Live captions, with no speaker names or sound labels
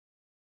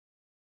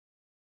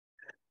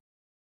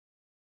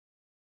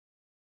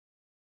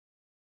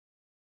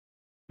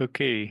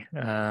Okay.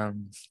 Hi,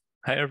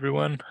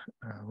 everyone.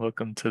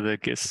 Welcome to the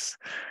GIS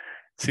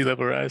Sea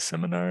Level Rise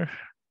seminar.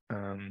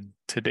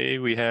 Today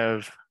we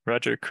have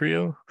Roger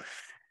Creel,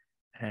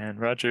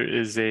 and Roger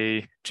is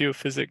a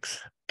geophysics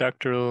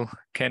doctoral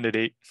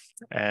candidate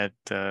at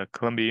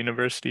Columbia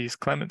University's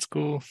Climate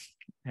School,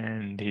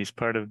 and he's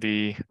part of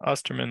the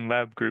Osterman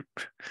Lab Group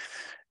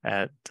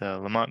at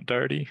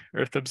Lamont-Doherty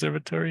Earth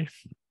Observatory.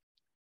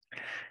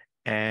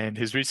 And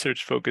his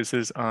research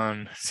focuses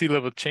on sea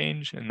level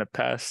change in the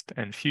past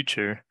and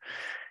future,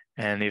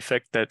 and the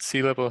effect that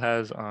sea level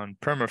has on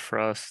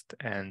permafrost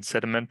and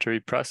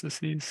sedimentary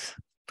processes.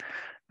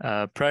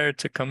 Prior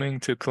to coming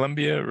to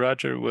Columbia,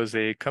 Roger was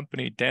a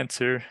company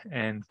dancer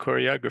and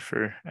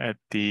choreographer at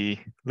the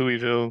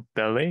Louisville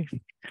Ballet.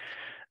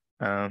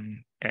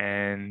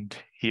 And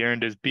he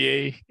earned his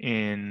BA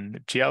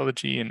in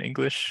geology and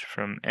English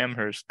from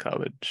Amherst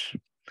College.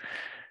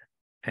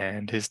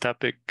 And his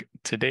topic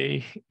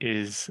today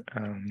is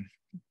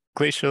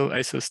glacial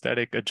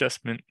isostatic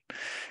adjustment,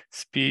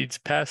 speeds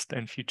past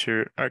and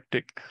future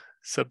Arctic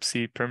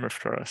subsea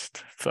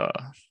permafrost thaw.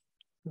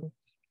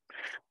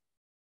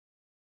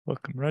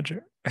 Welcome,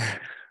 Roger.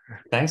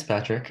 Thanks,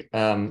 Patrick.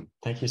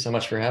 Thank you so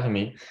much for having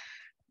me.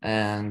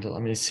 And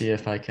let me see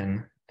if I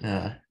can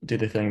do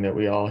the thing that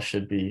we all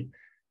should be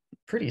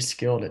pretty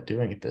skilled at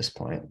doing at this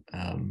point.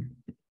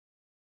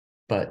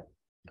 But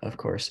of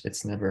course,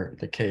 it's never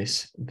the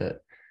case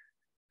that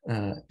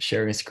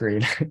sharing a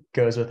screen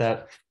goes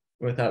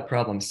without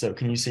problems. So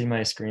can you see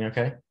my screen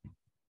okay?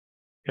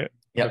 Yeah.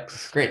 Yep,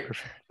 great.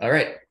 Perfect. All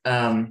right.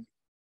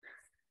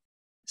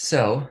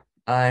 So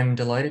I'm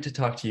delighted to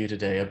talk to you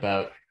today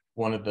about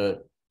one of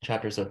the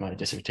chapters of my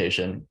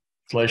dissertation,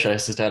 glacial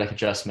isostatic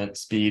adjustment,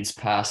 speeds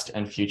past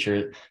and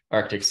future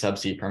Arctic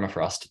subsea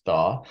permafrost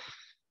thaw.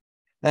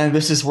 And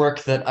this is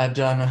work that I've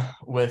done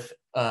with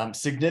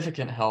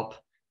significant help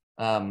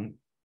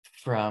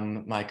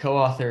from my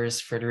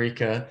co-authors,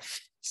 Frederica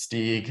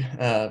Stieg,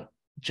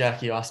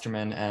 Jackie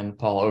Osterman, and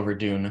Paul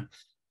Overdoon.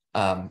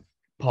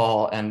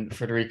 Paul and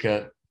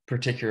Frederica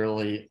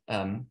particularly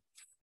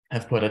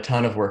have put a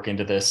ton of work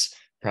into this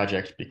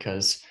project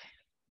because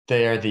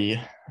they are the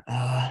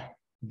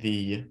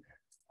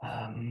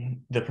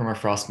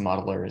permafrost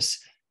modelers,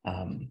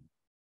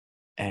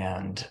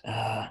 and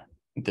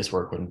this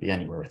work wouldn't be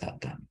anywhere without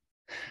them.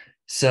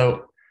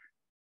 So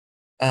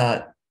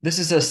this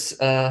is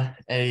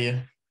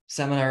a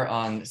seminar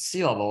on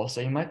sea level.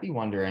 So you might be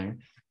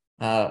wondering,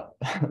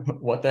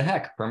 what the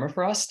heck,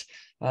 permafrost?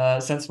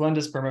 Since when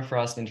does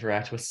permafrost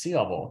interact with sea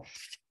level?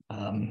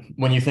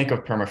 When you think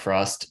of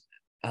permafrost,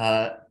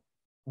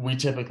 we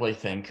typically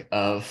think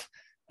of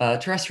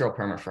terrestrial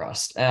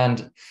permafrost.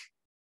 And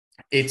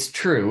it's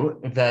true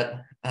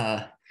that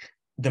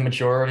the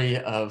majority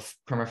of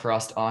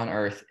permafrost on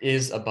Earth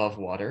is above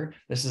water.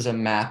 This is a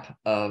map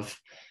of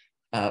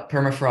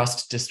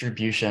permafrost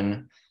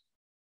distribution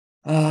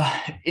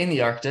in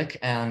the Arctic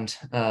and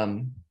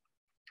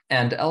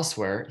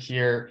elsewhere.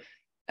 Here,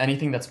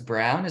 anything that's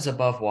brown is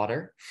above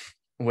water,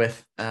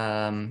 with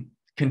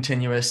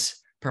continuous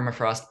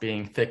permafrost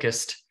being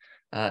thickest,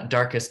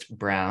 darkest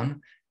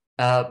brown.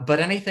 But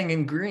anything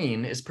in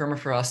green is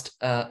permafrost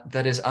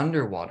that is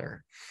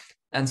underwater.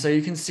 And so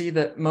you can see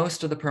that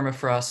most of the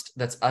permafrost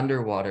that's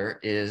underwater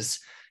is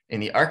in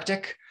the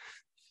Arctic,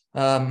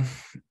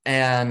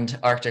 and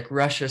Arctic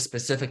Russia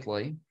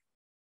specifically.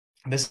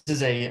 This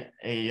is a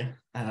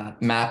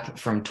map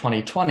from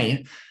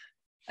 2020.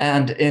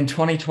 And in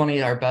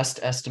 2020, our best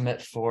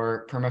estimate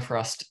for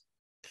permafrost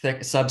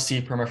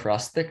subsea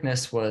permafrost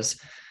thickness was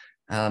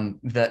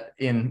that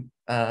in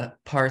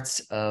parts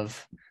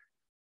of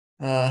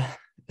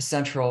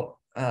central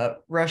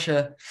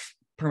Russia,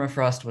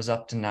 permafrost was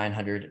up to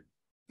 900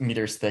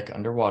 meters thick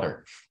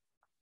underwater.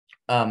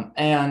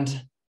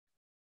 And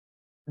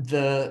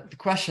the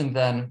question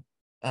then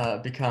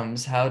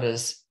becomes, how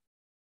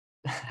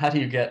do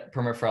you get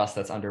permafrost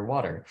that's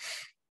underwater?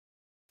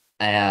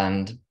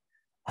 And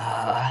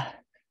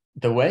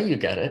the way you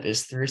get it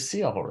is through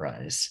sea level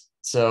rise.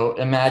 So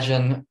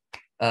imagine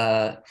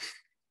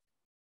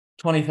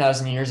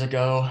 20,000 years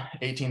ago,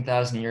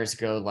 18,000 years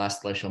ago,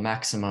 last glacial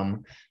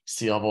maximum,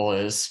 sea level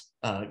is,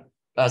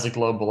 as a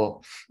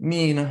global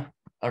mean,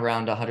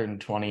 around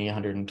 120,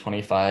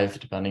 125,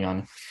 depending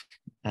on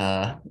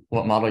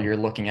what model you're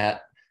looking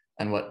at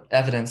and what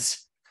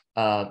evidence,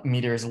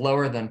 meters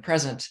lower than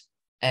present.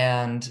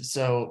 And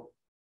so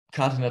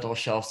continental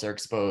shelves are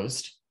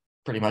exposed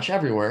pretty much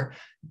everywhere,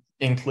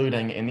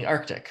 including in the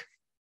Arctic.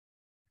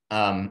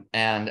 And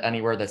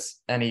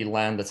any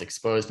land that's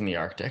exposed in the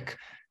Arctic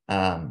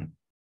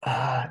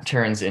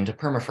turns into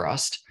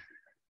permafrost,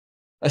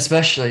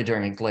 especially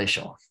during a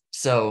glacial.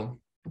 So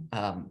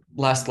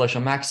last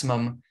glacial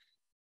maximum,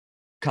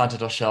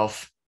 continental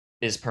shelf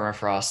is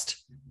permafrost.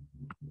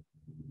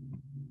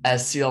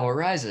 As sea level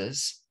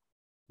rises,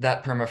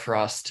 that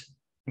permafrost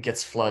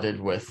gets flooded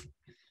with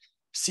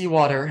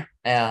seawater,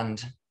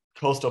 and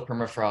coastal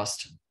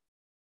permafrost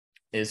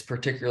is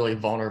particularly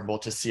vulnerable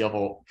to sea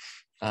level,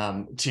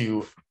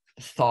 to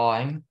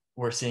thawing.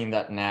 We're seeing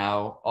that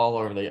now all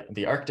over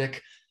the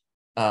Arctic.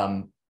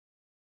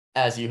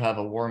 as you have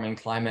a warming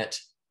climate,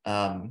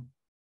 and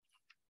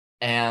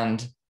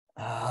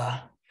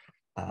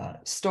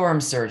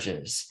storm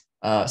surges,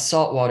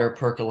 salt water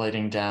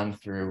percolating down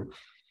through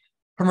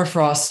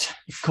permafrost,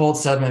 cold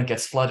sediment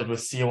gets flooded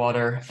with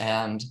seawater,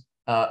 and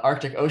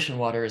Arctic Ocean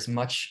water is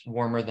much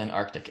warmer than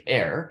Arctic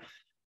air.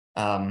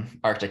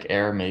 Arctic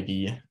air may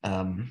be,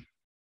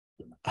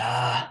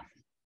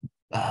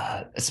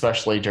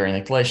 especially during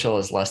the glacial,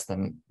 is less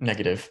than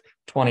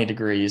 -20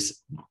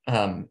 degrees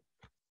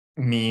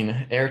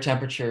mean air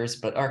temperatures,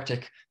 but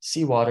Arctic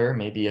seawater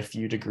may be a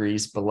few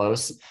degrees below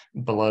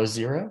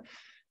 0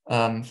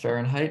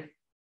 Fahrenheit.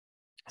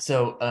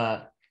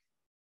 So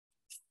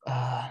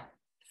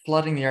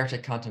flooding the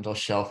Arctic continental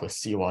shelf with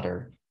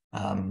seawater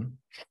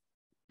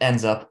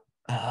ends up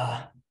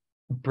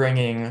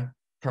bringing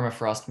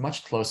permafrost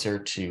much closer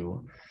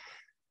to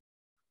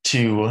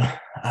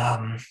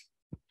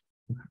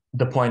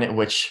the point at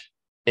which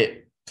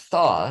it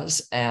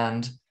thaws,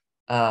 and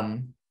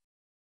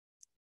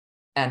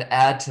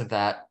add to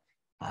that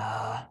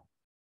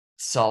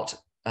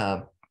salt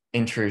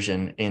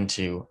intrusion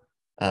into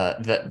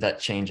that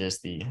changes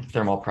the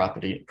thermal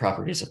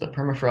properties of the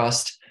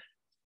permafrost.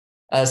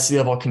 As sea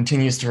level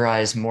continues to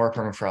rise, more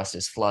permafrost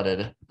is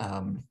flooded,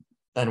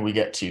 and we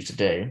get to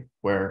today,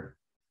 where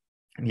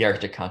the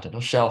Arctic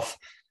continental shelf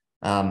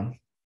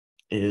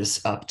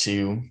is up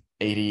to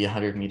 80,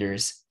 100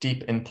 meters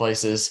deep in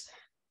places,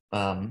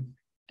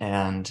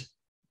 and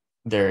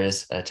there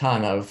is a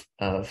ton of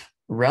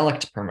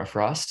relict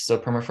permafrost, so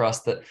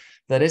permafrost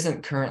that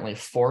isn't currently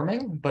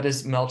forming, but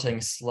is melting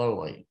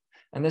slowly.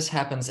 And this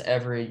happens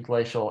every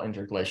glacial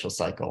interglacial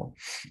cycle.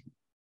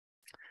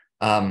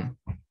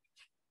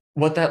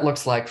 What that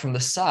looks like from the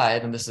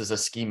side, and this is a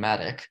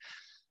schematic,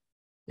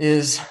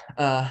 is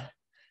a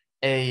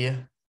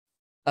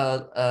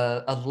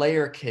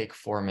layer cake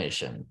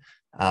formation.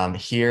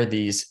 Here,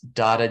 these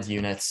dotted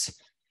units,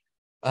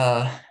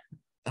 the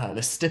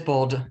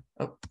stippled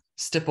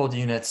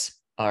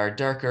units are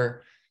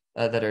darker,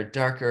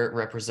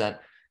 represent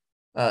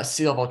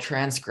sea level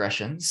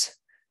transgressions.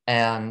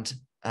 And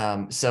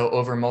so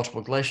over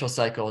multiple glacial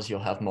cycles, you'll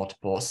have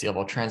multiple sea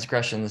level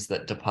transgressions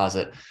that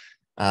deposit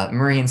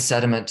marine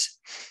sediment.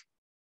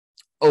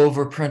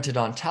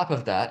 Overprinted on top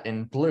of that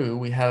in blue,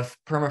 we have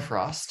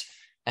permafrost,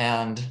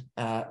 and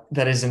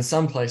that is in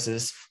some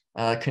places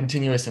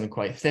continuous and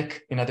quite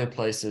thick, in other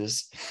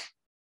places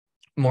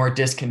more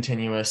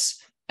discontinuous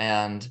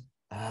and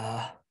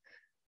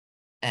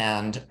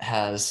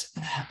has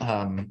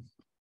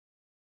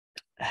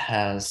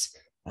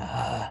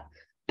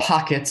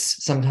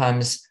pockets,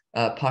 sometimes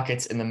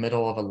pockets in the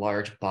middle of a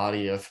large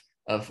body of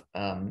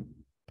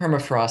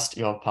permafrost.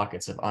 You have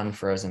pockets of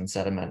unfrozen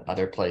sediment.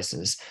 Other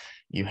places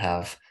you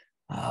have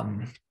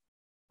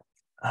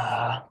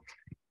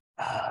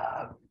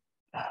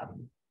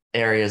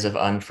areas of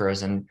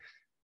unfrozen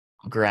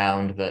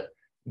ground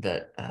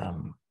that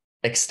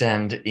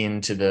extend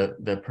into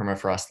the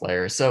permafrost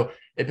layer. So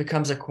it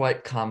becomes a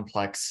quite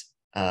complex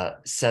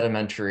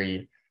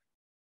sedimentary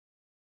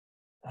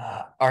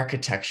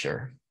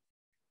architecture.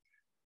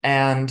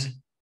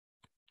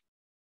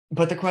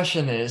 But the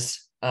question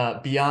is,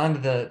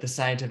 beyond the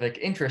scientific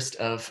interest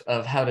of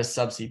how does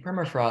subsea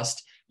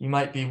permafrost you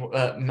might be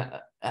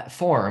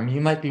form,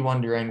 you might be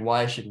wondering,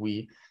 why should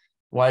we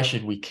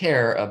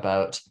care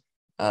about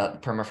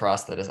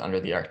permafrost that is under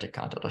the Arctic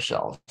continental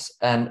shelves?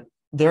 And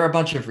there are a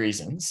bunch of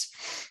reasons.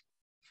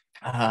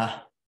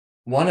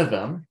 One of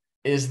them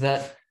is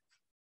that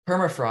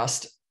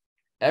permafrost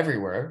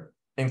everywhere,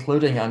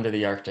 including under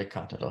the Arctic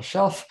continental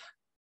shelf,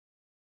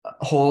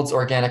 holds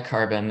organic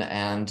carbon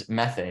and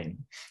methane,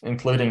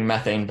 including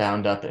methane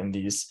bound up in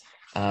these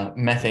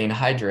methane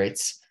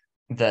hydrates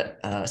that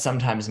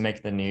sometimes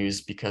make the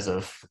news because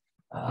of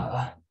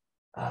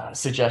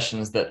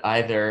suggestions that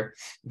either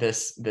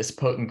this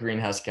potent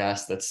greenhouse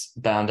gas that's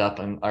bound up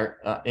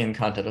in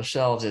continental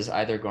shelves is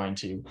either going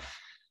to,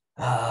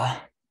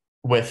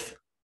 with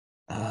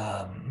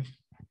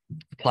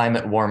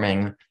climate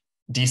warming,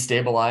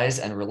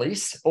 destabilize and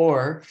release,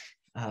 or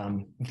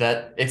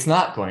that it's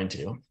not going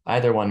to.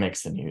 Either one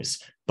makes the news.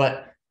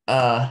 But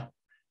I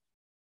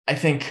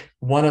think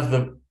one of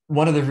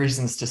the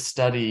reasons to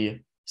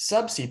study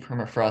subsea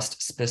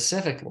permafrost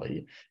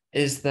specifically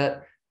is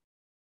that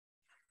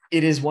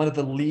it is one of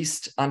the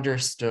least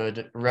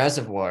understood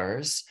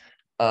reservoirs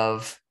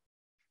of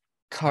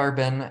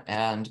carbon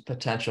and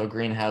potential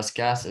greenhouse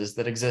gases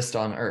that exist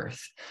on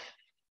Earth.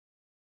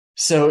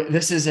 So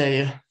this is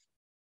a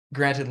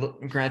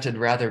granted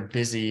rather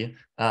busy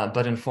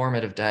but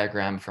informative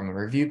diagram from a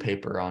review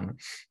paper on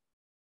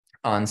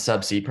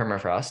subsea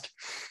permafrost.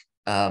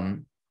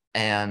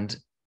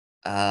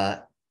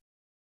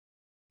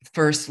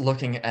 First,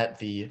 looking at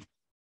the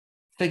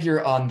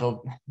figure on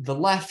the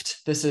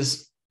left, this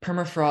is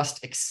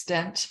permafrost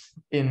extent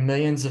in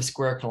millions of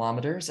square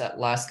kilometers at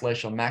last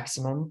glacial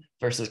maximum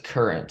versus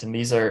current. And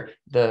these are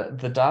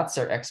the dots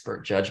are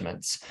expert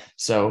judgments.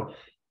 So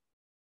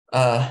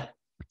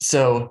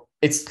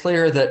it's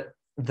clear that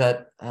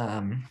the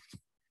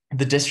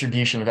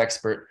distribution of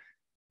expert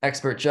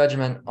expert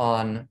judgment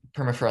on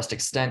permafrost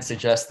extent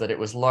suggests that it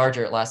was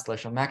larger at last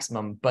glacial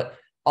maximum, but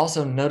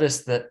also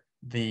notice that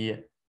the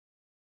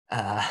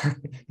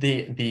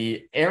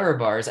error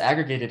bars,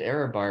 aggregated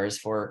error bars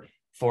for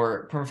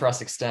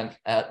permafrost extent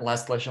at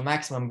last glacial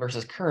maximum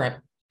versus current,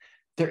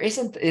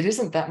 it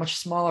isn't that much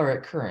smaller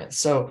at current.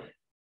 So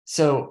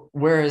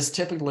whereas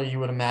typically you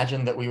would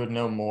imagine that we would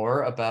know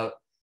more about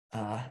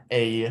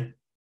a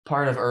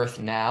part of Earth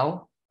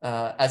now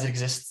as it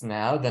exists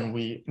now than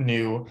we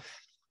knew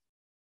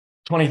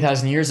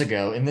 20,000 years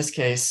ago, in this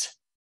case,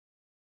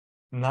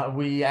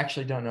 we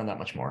actually don't know that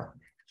much more.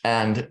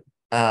 And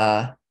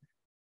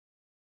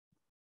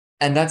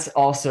that's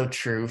also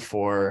true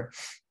for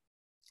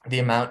the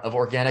amount of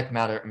organic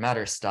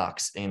matter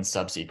stocks in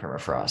subsea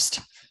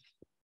permafrost.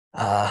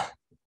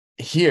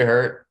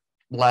 Here,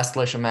 last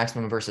glacial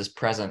maximum versus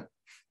present,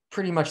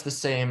 pretty much the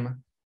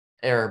same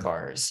error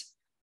bars.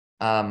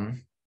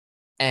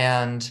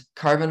 And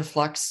carbon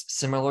flux,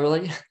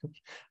 similarly,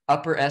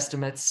 upper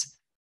estimates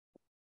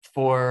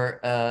for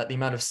the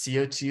amount of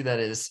CO2 that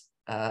is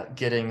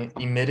getting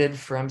emitted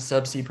from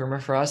subsea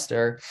permafrost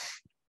are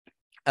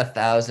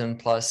 1,000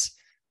 plus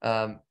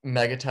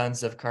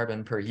megatons of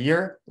carbon per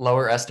year.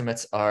 Lower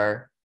estimates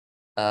are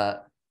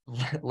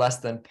less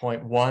than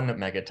 0.1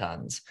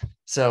 megatons.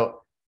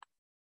 So,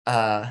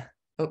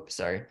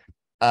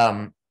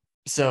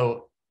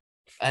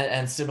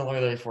 and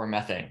similarly for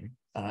methane,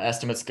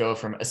 estimates go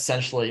from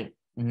essentially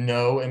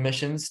no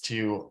emissions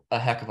to a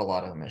heck of a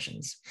lot of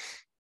emissions.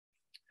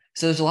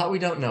 So there's a lot we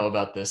don't know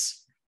about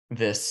this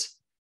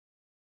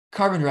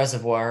carbon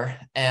reservoir,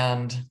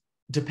 and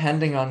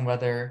depending on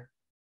whether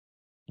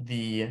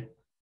the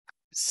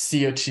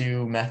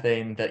CO2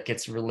 methane that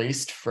gets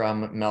released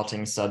from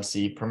melting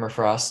subsea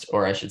permafrost,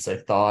 or I should say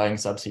thawing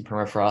subsea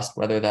permafrost,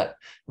 whether that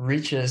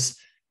reaches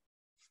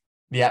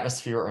the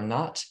atmosphere or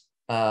not,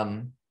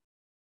 the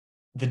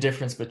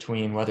difference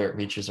between whether it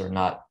reaches or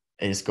not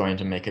is going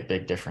to make a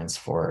big difference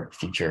for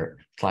future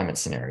climate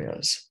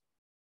scenarios.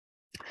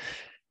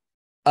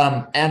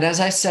 And as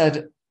I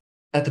said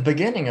at the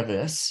beginning of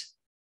this,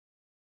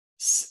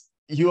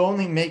 you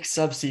only make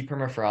subsea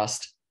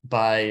permafrost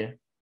by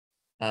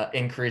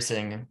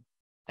increasing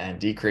and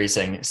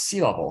decreasing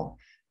sea level,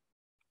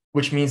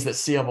 which means that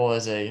sea level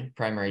is a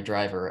primary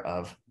driver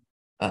of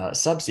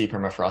subsea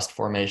permafrost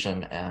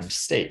formation and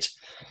state.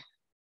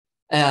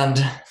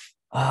 And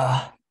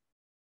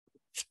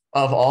of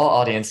all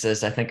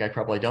audiences, I think I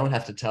probably don't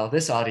have to tell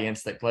this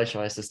audience that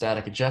glacial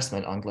isostatic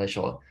adjustment on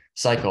glacial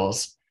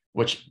cycles,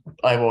 which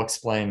I will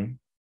explain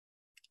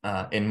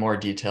in more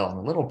detail in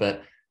a little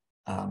bit,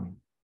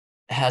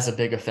 has a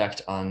big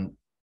effect on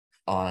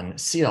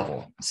sea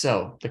level.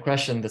 So the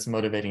question that's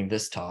motivating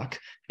this talk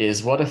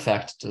is, what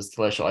effect does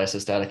glacial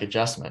isostatic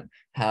adjustment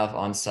have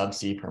on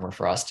subsea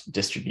permafrost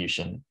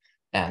distribution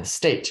and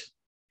state?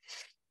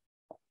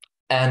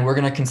 And we're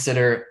going to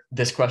consider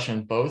this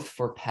question both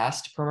for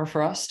past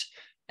permafrost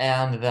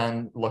and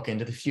then look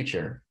into the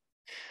future.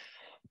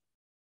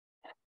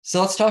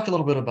 So let's talk a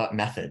little bit about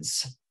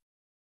methods.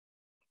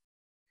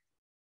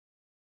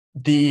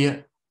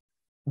 The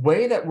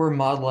way that we're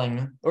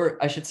modeling, or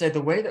I should say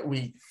the way that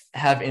we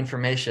have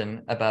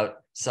information about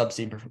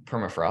subsea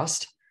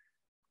permafrost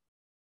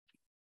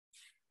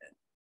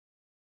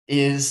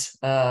is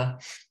on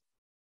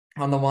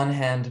the one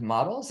hand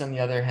models, and the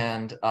other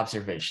hand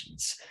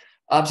observations.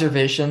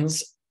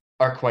 Observations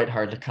are quite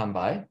hard to come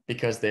by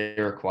because they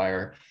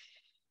require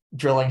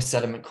drilling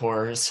sediment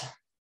cores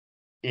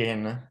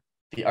in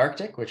the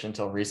Arctic, which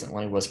until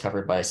recently was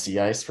covered by sea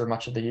ice for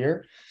much of the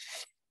year,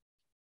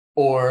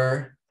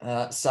 or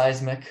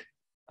seismic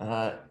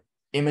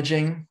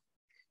imaging,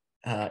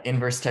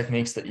 inverse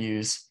techniques that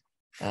use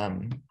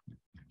a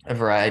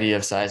variety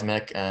of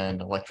seismic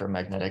and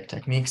electromagnetic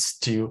techniques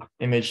to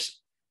image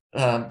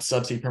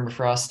subsea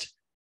permafrost,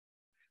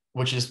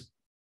 which is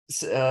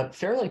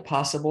fairly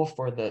possible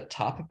for the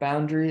top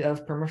boundary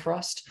of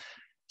permafrost,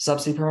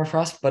 subsea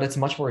permafrost, but it's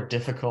much more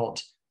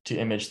difficult to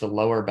image the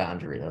lower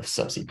boundary of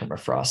subsea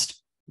permafrost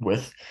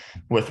with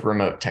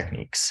remote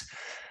techniques,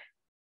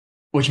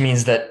 which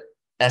means that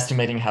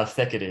estimating how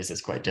thick it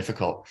is quite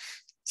difficult.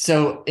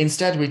 So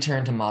instead, we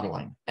turn to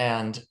modeling,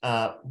 and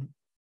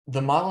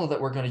the model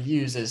that we're going to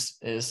use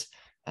is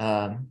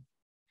a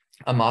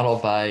model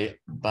by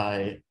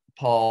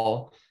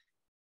Paul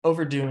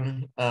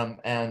Overdoon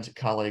and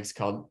colleagues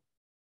called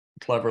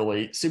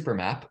cleverly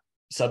SuperMap,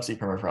 subsea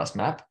permafrost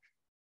map.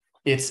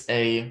 It's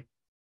a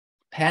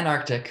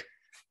pan-Arctic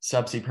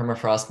subsea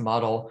permafrost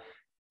model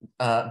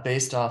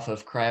based off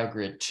of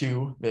CryoGrid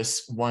 2,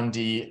 this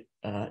 1D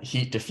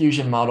heat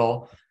diffusion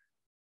model,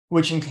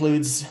 which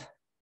includes,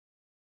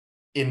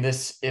 in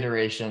this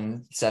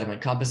iteration,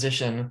 sediment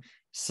composition,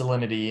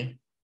 salinity,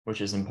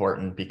 which is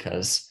important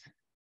because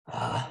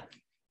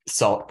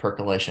salt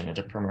percolation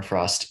into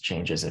permafrost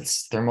changes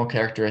its thermal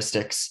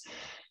characteristics.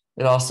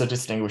 It also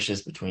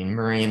distinguishes between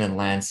marine and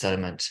land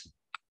sediment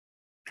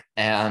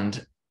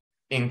and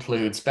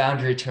includes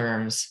boundary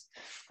terms,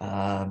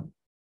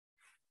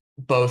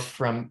 both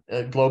from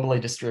a globally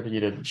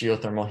distributed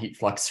geothermal heat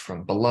flux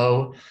from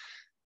below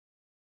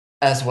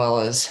as well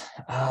as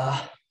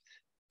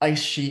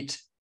ice sheet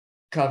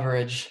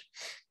coverage.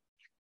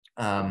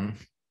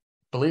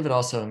 Believe it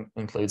also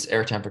includes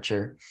air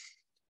temperature.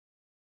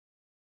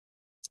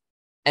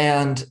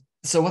 And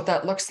so what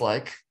that looks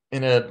like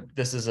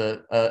this is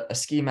a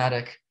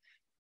schematic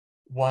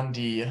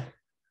 1D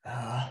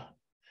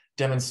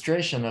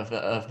demonstration of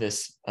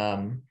this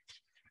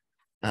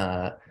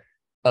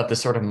of the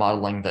sort of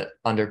modeling that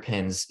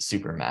underpins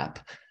supermap.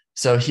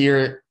 So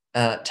here,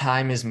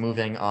 time is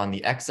moving on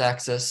the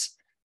x-axis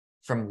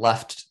from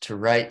left to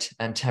right,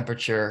 and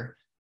temperature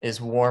is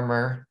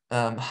warmer,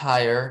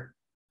 higher,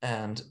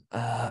 and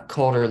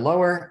colder,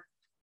 lower,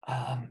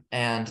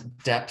 and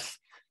depth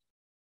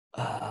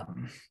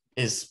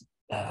is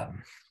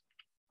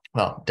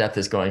depth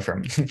is going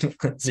from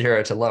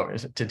 0 to lower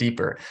to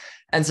deeper.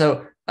 And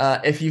so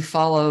if you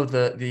follow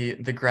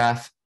the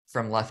graph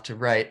from left to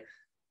right,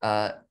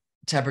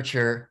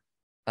 temperature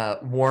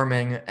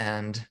warming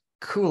and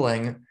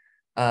cooling,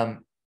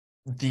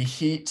 the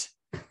heat,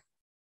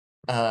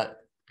 the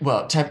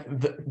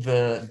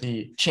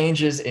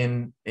changes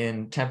in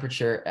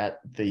temperature at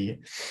the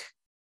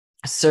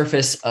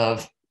surface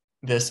of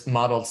this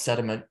modeled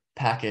sediment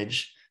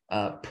package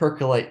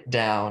percolate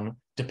down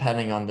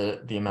depending on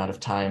the amount of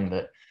time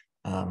that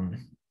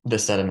the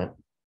sediment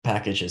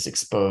package is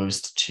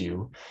exposed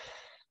to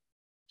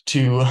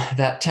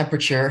that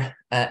temperature,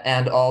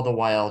 and all the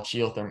while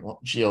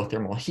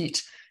geothermal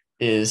heat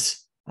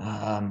is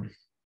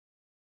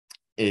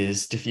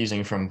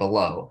diffusing from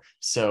below.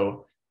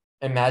 So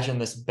imagine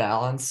this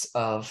balance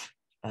of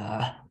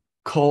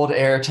cold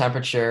air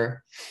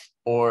temperature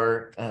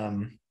or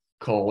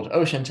cold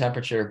ocean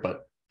temperature,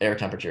 but air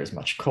temperature is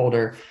much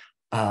colder,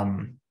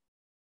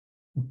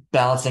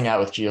 balancing out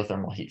with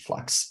geothermal heat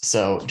flux.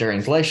 So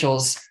during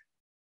glacials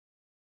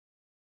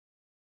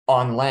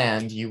on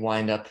land, you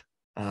wind up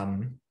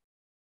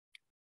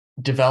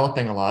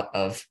developing a lot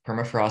of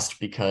permafrost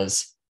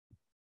because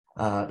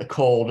the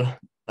cold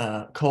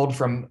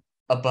from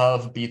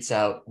above beats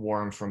out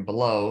warm from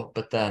below.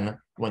 But then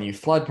when you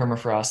flood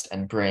permafrost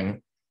and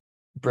bring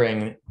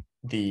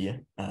the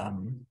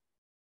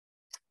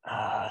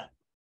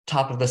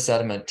top of the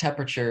sediment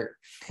temperature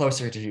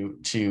closer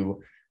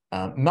to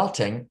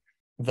melting,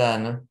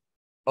 then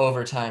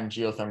over time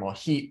geothermal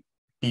heat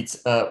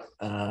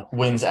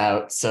wins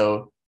out.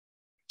 So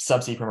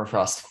subsea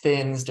permafrost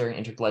thins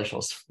during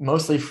interglacials,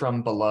 mostly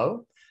from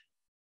below,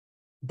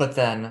 but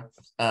then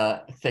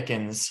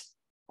thickens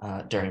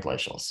during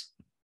glacials.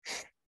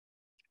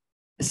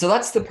 So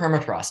that's the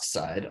permafrost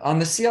side. On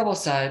the sea level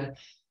side,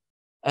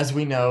 as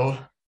we know,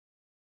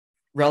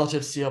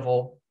 relative sea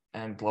level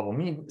and global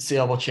mean sea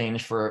level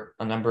change for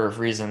a number of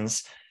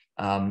reasons,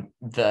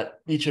 that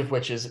each of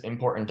which is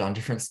important on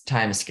different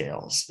time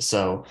scales.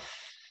 So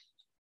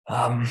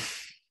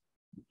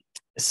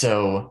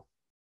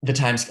the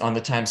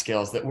time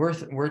scales that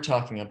we're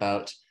talking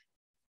about,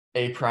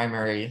 a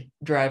primary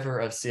driver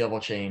of sea level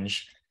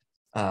change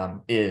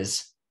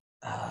is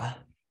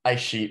ice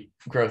sheet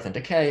growth and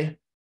decay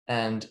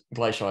and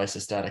glacial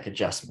isostatic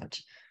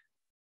adjustment.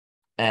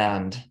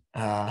 And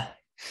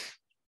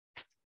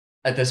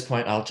at this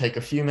point, I'll take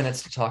a few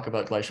minutes to talk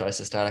about glacial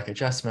isostatic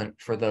adjustment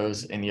for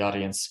those in the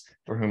audience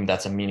for whom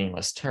that's a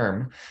meaningless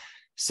term.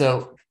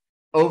 So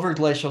over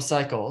glacial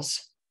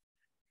cycles,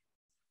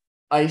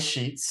 ice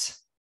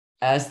sheets,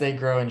 as they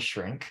grow and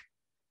shrink,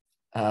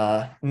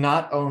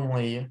 not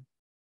only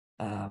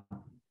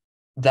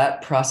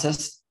that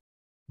process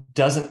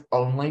doesn't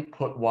only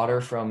put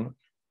water from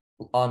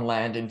on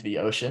land into the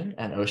ocean,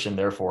 and ocean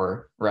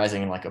therefore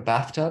rising like a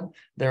bathtub.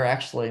 There are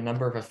actually a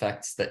number of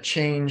effects that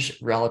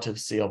change relative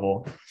sea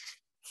level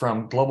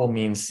from global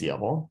mean sea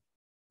level.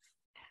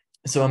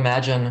 So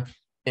imagine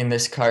in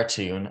this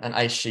cartoon an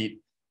ice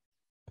sheet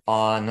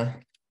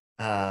on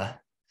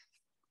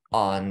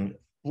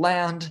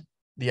land.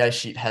 The ice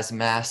sheet has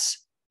mass.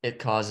 It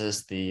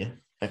causes the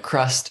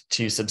crust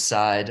to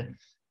subside,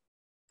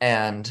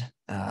 and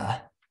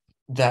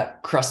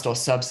that crustal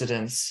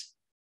subsidence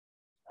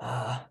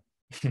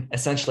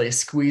essentially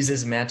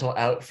squeezes mantle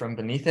out from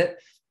beneath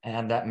it,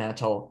 and that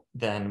mantle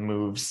then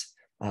moves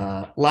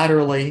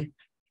laterally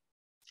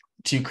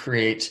to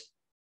create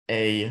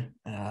a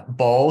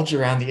bulge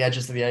around the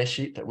edges of the ice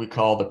sheet that we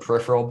call the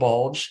peripheral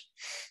bulge.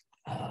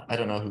 I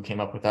don't know who came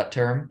up with that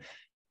term,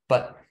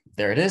 but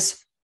there it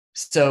is.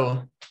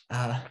 So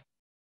at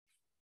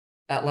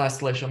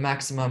last glacial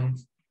maximum,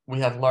 we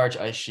have large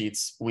ice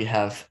sheets. We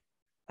have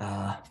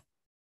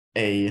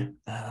a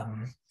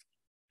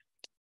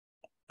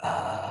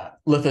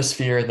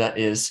lithosphere that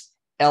is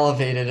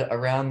elevated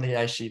around the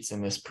ice sheets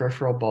in this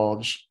peripheral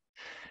bulge.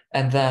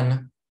 And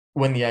then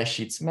when the ice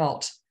sheets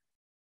melt,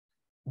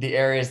 the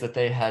areas that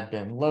they had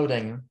been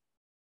loading,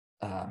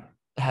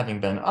 having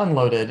been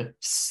unloaded,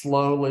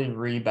 slowly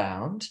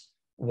rebound,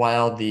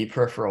 while the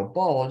peripheral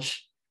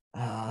bulge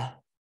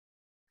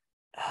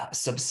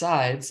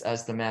subsides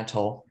as the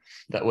mantle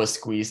that was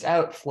squeezed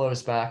out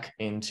flows back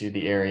into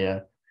the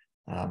area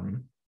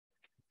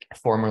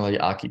formerly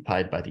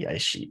occupied by the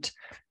ice sheet.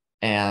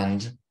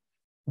 And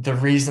the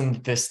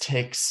reason this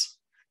takes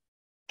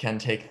can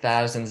take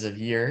thousands of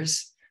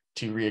years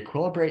to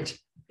re-equilibrate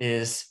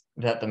is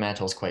that the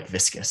mantle is quite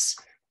viscous.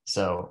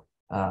 So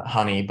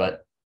honey,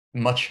 but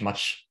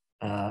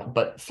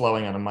but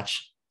flowing on a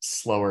much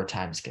slower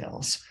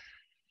timescales.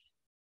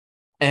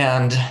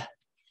 And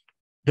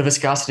the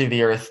viscosity of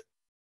the Earth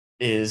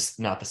is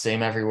not the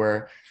same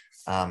everywhere.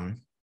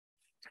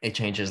 It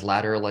changes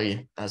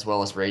laterally as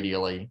well as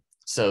radially.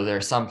 So there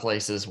are some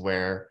places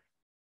where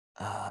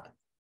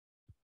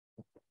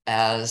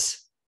as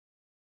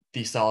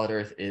the solid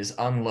Earth is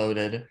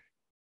unloaded,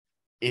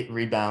 it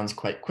rebounds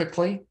quite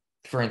quickly.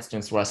 For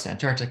instance, West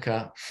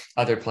Antarctica.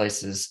 Other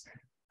places,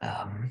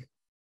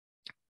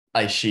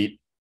 ice sheet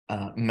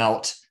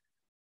melt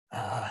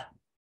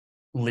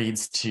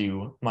leads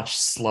to much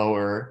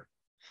slower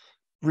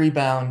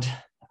rebound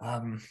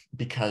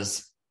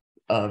because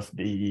of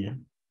the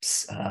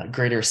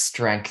greater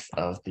strength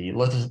of the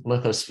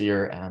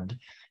lithosphere and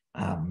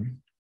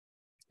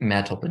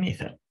mantle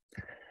beneath it.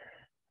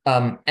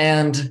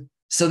 And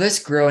so this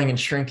growing and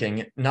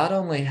shrinking not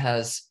only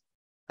has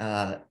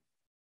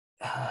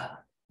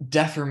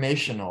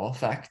deformational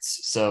effects,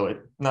 so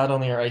not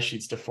only are ice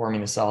sheets deforming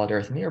the solid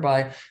Earth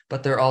nearby,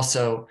 but they're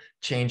also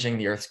changing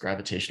the Earth's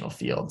gravitational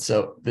field.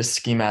 So this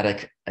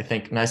schematic, I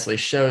think, nicely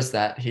shows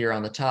that here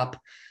on the top.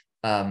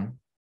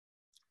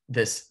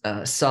 This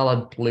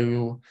solid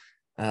blue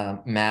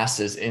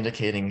mass is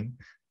indicating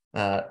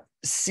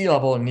sea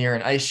level near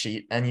an ice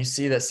sheet, and you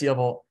see that sea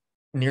level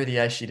near the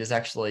ice sheet is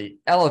actually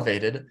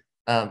elevated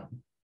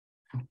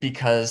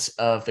because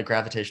of the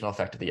gravitational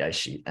effect of the ice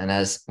sheet. And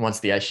once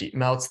the ice sheet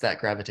melts, that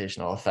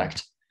gravitational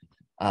effect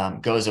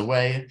goes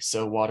away.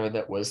 So water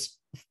that was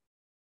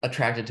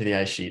attracted to the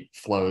ice sheet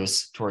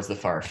flows towards the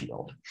far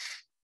field.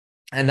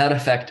 And that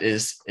effect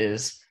is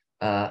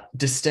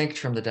distinct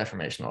from the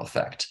deformational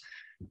effect.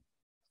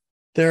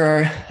 There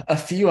are a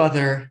few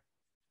other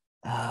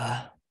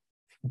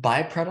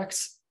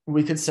byproducts,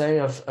 we could say,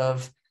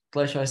 of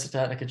glacial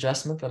isostatic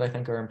adjustment that I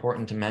think are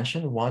important to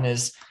mention. One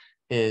is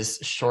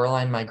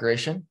shoreline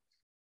migration.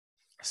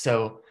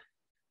 So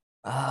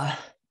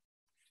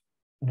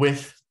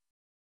with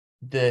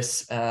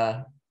this,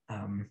 as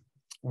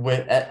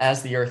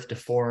the Earth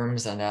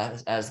deforms and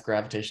as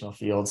gravitational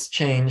fields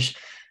change,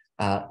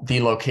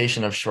 the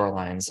location of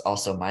shorelines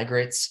also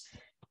migrates.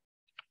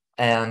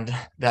 And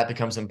that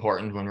becomes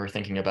important when we're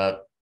thinking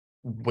about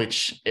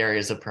which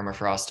areas of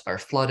permafrost are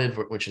flooded,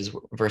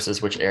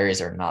 versus which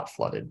areas are not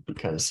flooded,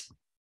 because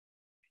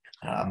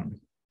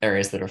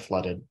areas that are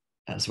flooded,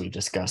 as we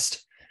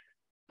discussed,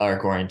 are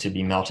going to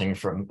be melting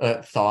from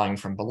thawing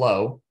from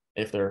below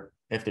if they're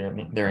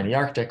in the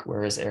Arctic,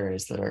 whereas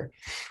areas that are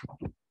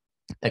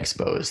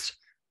exposed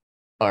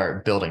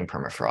are building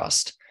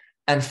permafrost.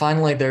 And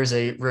finally, there's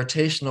a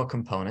rotational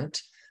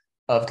component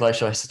of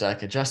glacial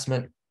isostatic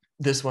adjustment.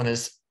 This one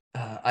is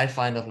I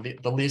find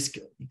the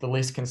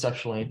least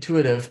conceptually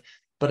intuitive,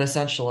 but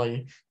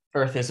essentially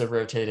Earth is a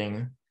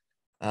rotating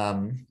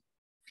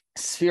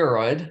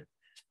spheroid,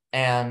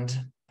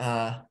 and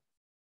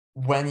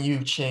when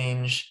you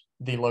change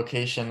the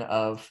location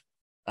of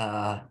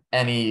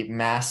any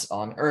mass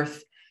on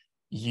Earth,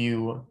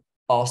 you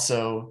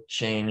also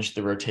change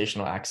the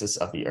rotational axis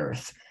of the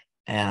Earth.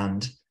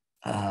 And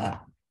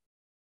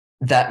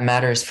that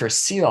matters for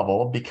sea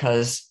level,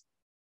 because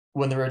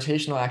when the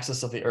rotational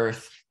axis of the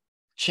Earth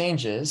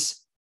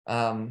changes,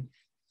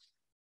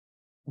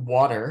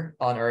 water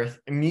on Earth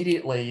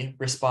immediately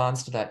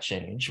responds to that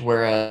change,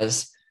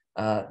 whereas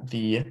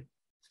the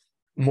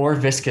more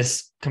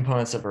viscous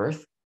components of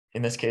Earth,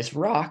 in this case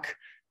rock,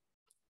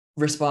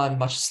 respond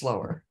much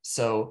slower.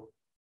 So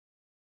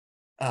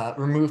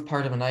remove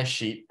part of an ice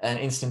sheet and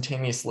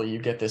instantaneously you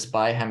get this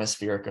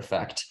bihemispheric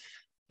effect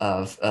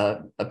of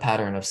a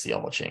pattern of sea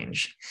level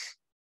change.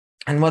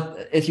 And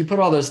if you put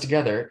all those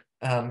together,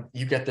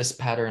 you get this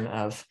pattern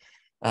of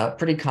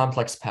pretty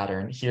complex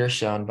pattern here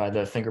shown by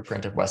the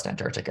fingerprint of West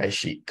Antarctic ice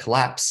sheet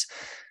collapse.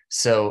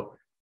 So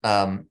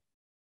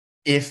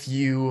if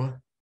you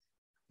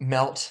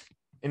melt,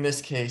 in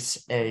this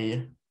case,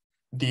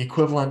 the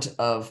equivalent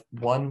of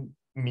 1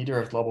 meter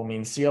of global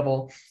mean sea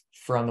level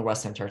from the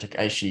West Antarctic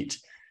ice sheet,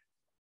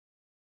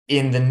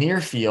 in the near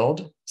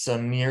field, so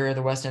near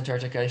the West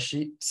Antarctic ice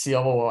sheet, sea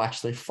level will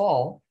actually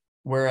fall,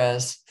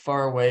 whereas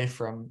far away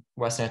from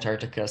West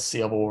Antarctica,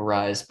 sea level will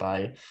rise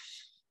by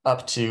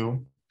up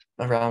to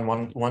around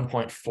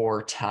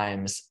 1.4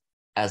 times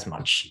as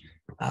much.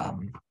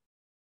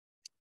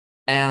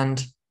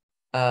 And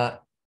so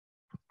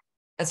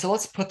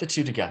let's put the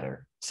two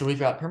together. So we've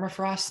got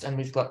permafrost and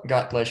we've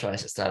got glacial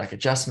isostatic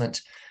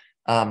adjustment.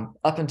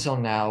 Up until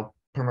now,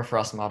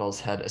 permafrost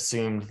models had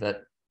assumed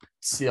that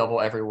sea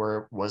level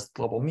everywhere was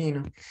global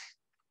mean,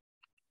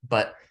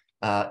 but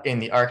in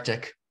the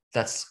Arctic,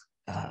 that's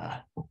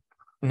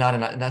not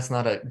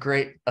a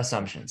great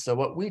assumption. So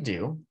what we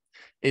do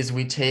is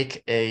we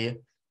take a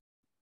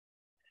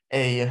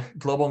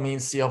global mean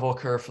sea level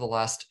curve for the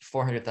last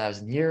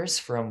 400,000 years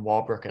from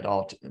Walbrook et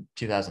al.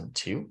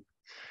 2002,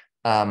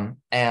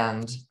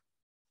 and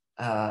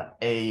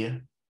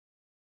a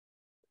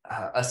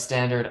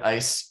standard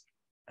ice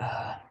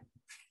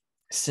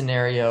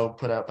scenario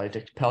put out by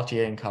Dick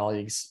Peltier and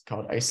colleagues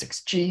called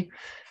I6G.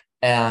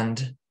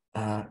 And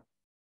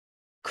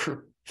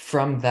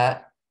from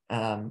that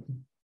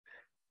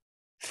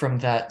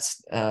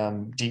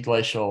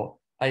deglacial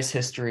ice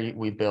history,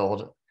 we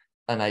build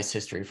an ice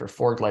history for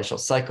 4 glacial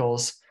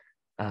cycles,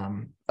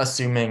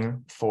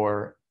 assuming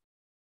for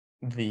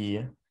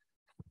the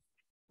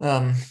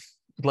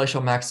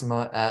glacial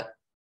maxima at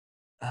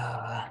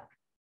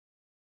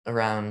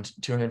around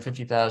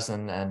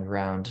 250,000 and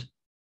around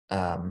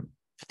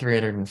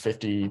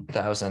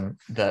 350,000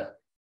 that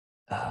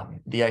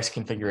the ice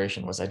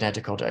configuration was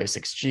identical to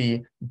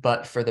I6G,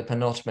 but for the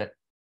penultimate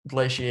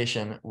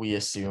glaciation, we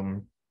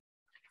assume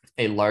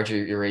a larger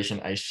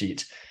Eurasian ice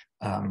sheet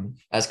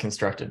as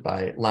constructed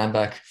by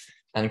Lambeck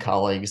and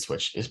colleagues,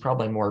 which is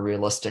probably more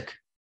realistic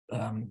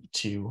and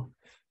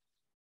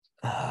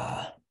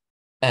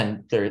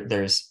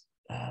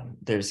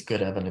there's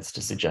good evidence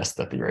to suggest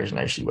that the Eurasian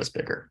ice sheet was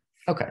bigger.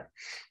 Okay.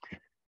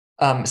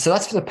 So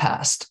that's for the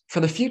past.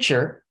 For the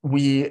future,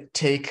 we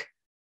take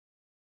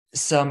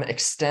some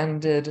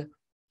extended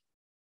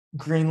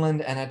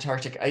Greenland and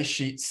Antarctic ice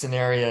sheet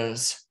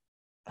scenarios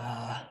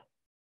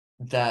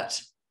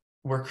that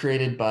were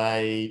created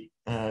by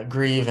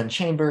Grieve and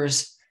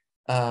Chambers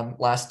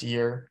last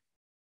year.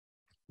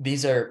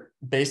 These are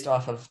based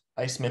off of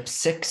IceMIP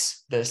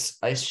 6, this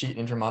ice sheet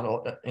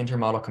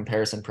intermodel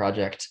comparison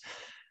project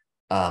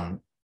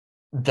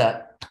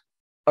that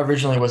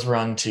originally was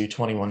run to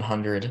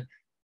 2100.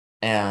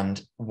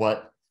 And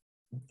what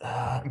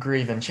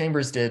Grieve and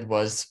Chambers did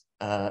was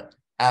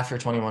after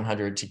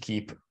 2100 to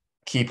keep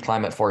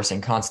climate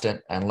forcing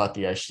constant and let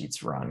the ice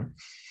sheets run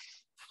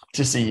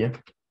to see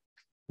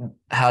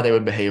how they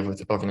would behave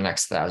over the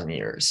next 1,000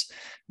 years.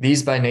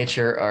 These by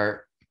nature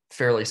are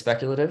fairly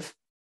speculative,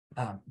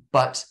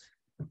 but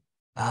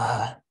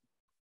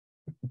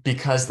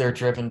because they're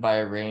driven by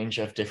a range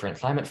of different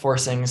climate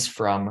forcings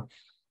from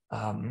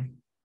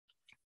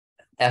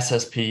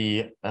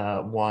SSP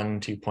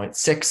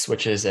 1.2.6,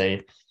 which is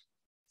a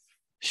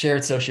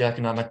shared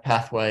socioeconomic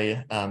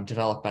pathway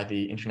developed by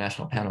the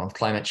International Panel of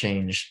Climate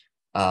Change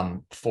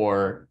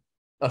for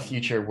a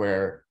future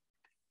where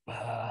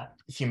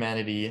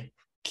humanity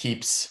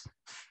keeps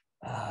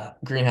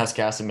greenhouse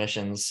gas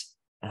emissions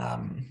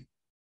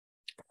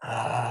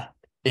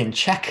in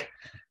check,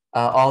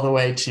 all the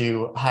way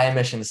to high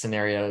emission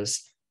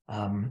scenarios.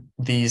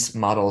 These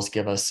models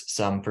give us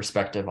some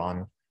perspective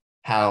on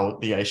how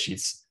the ice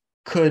sheets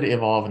could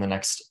evolve in the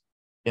next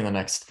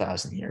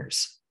 1,000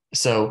 years.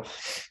 So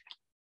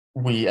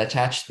we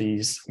attach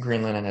these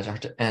Greenland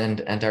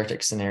and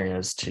Antarctic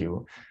scenarios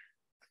to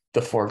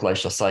the 4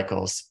 glacial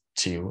cycles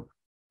to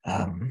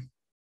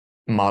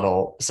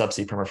model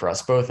subsea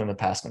permafrost, both in the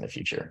past and the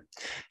future.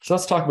 So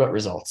let's talk about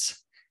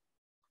results.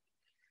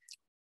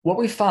 What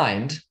we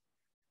find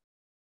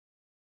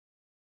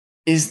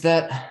is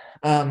that,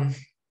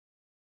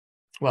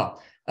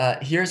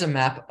 here's a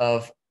map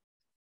of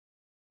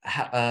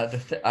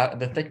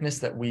the thickness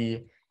that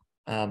we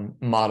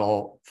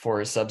model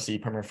for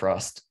subsea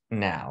permafrost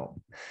now,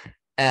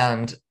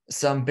 and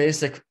some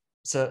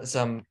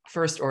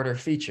first order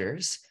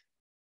features.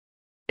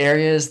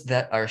 Areas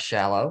that are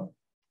shallow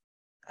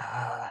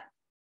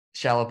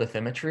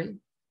bathymetry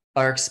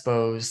are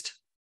exposed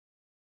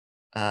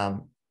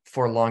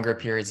for longer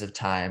periods of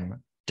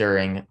time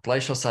during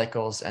glacial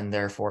cycles and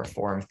therefore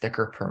form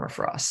thicker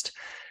permafrost.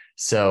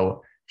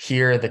 So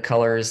here the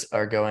colors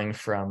are going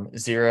from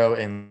 0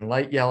 in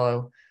light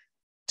yellow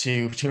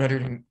to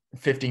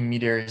 250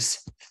 meters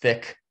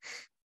thick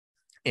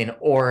in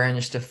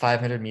orange to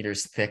 500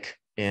 meters thick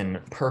in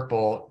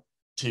purple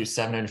to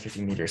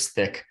 750 meters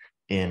thick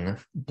in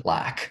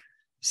black.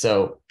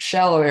 So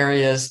shallow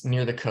areas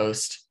near the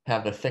coast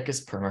have the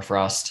thickest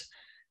permafrost,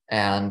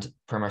 and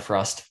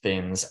permafrost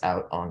thins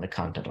out on the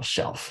continental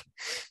shelf.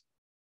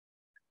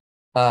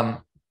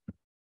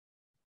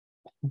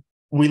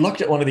 We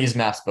looked at one of these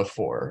maps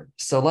before,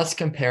 so let's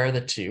compare the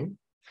two.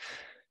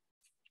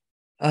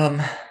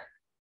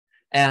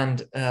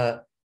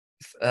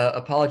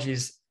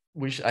 Apologies,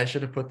 I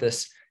should have put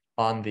this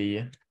on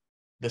the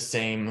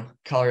same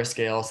color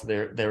scale, so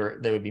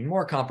they would be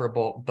more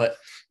comparable, but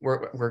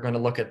we're going to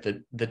look at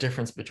the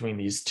difference between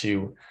these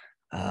two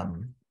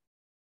in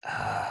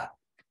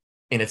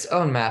its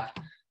own map.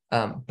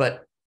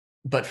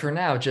 But for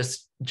now,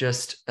 just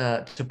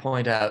to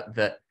point out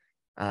that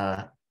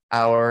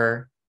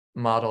our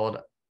modeled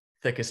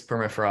thickest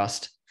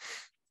permafrost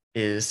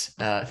is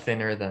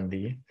thinner than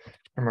the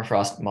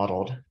permafrost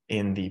modeled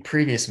in the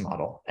previous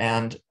model.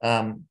 And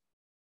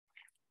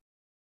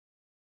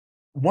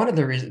one of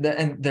the reasons,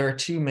 and there are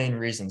two main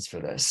reasons for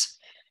this.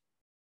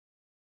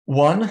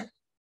 One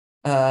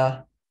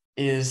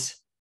is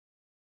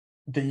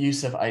the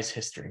use of ice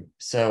history.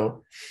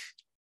 So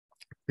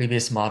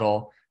previous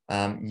model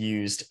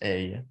used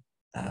an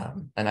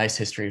ice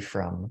history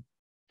from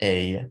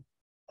an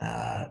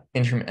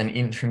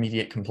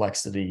intermediate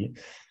complexity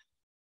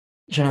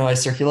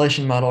generalized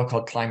circulation model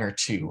called Climber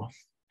 2,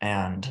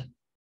 and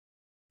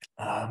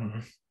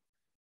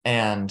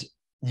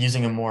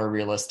using a more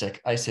realistic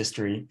ice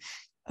history,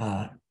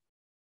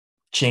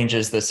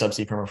 changes the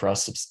subsea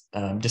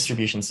permafrost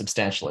distribution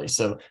substantially.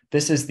 So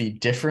this is the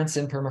difference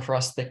in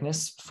permafrost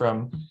thickness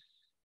from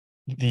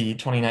the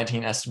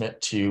 2019 estimate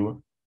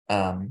to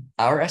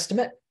our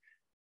estimate.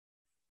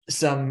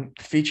 Some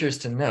features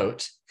to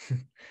note,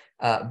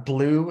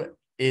 blue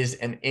is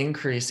an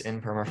increase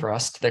in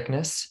permafrost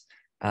thickness,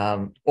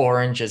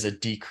 orange is a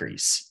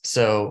decrease.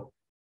 So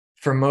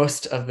for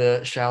most of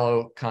the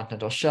shallow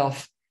continental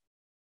shelf,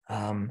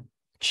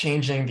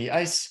 changing the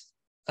ice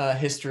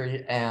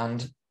history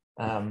and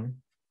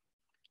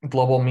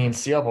global mean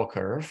sea level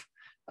curve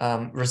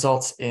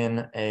results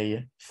in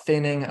a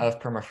thinning of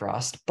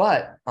permafrost,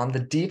 but on the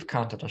deep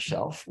continental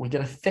shelf, we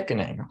get a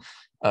thickening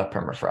of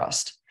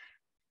permafrost.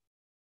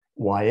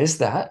 Why is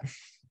that?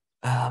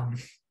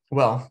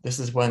 Well, this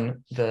is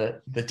when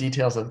the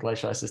details of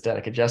glacial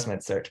isostatic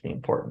adjustment start to be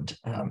important,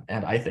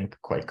 and I think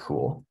quite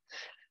cool.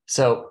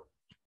 So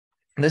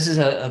this is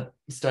a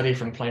study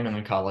from Clayman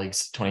and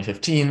colleagues,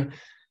 2015,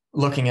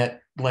 looking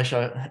at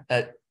glacial,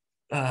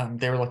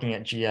 they were looking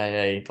at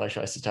GIA,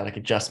 glacial isostatic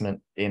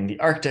adjustment in the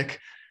Arctic.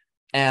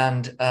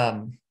 And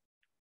I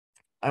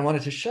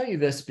wanted to show you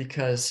this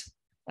because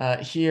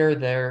here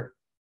they're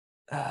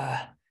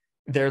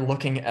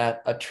looking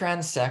at a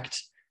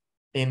transect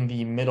in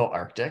the middle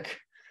Arctic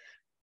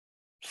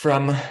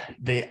from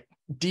the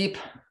deep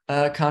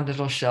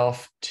continental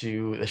shelf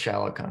to the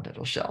shallow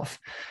continental shelf.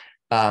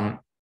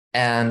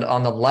 And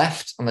on the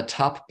left, on the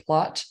top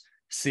plot,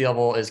 sea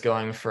level is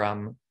going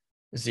from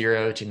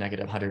 0 to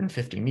negative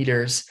 150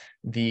 meters.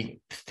 The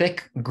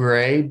thick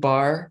gray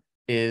bar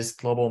is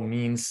global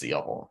mean sea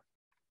level.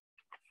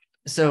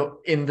 So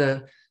in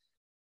the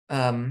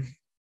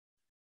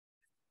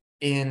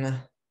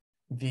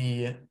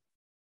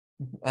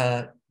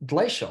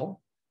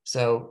glacial,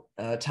 so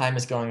time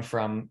is going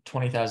from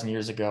 20,000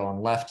 years ago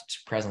on left to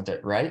present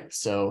at right.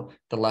 So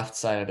the left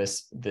side of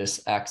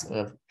this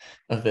axis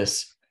of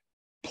this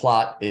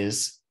plot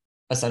is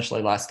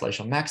essentially last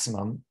glacial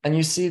maximum. And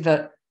you see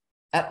that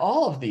at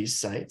all of these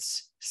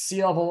sites,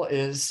 sea level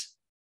is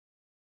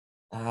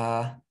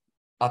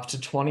up to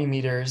 20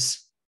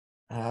 meters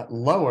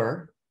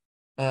lower,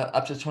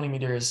 up to 20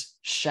 meters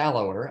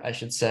shallower, I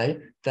should say,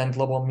 than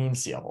global mean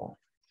sea level.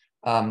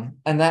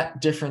 And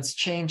that difference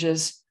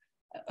changes,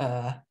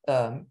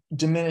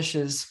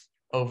 diminishes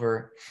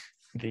over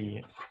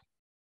the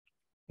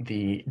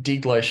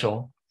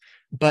deglacial,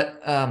 but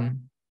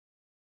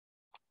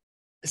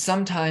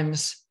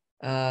sometimes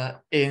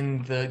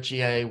in the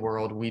GIA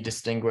world, we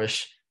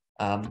distinguish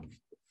a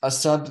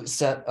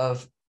subset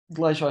of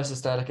glacial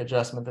isostatic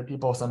adjustment that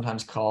people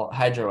sometimes call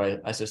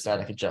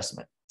hydro-isostatic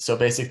adjustment. So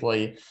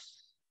basically,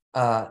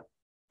 on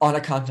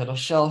a continental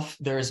shelf,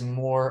 there is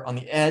more on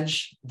the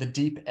edge, the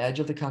deep edge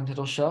of the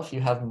continental shelf,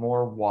 you have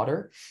more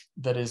water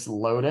that is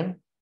loading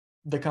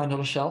the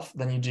continental shelf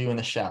than you do in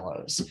the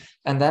shallows.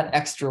 And that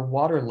extra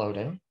water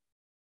loading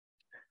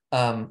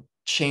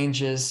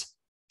changes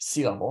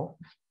sea level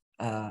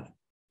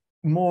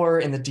more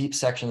in the deep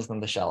sections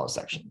than the shallow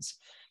sections.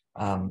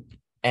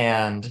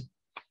 And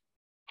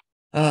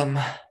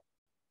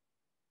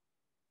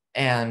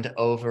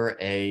over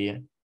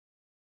a,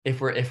 if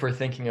we're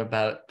thinking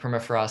about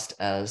permafrost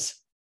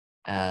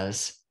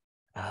as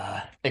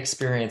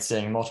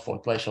experiencing multiple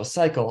glacial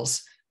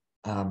cycles,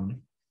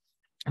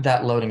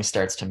 that loading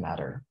starts to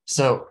matter.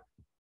 So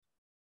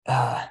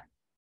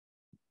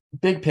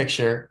big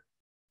picture,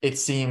 it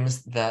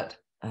seems that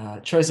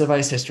choice of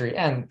ice history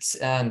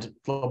and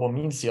global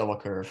mean sea level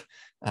curve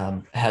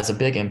has a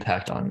big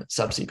impact on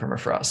subsea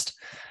permafrost.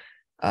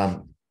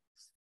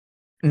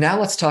 Now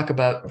let's talk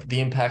about the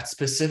impact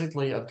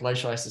specifically of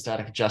glacial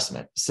isostatic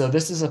adjustment. So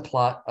this is a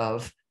plot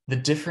of the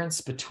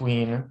difference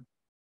between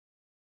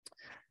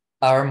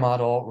our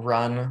model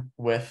run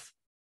with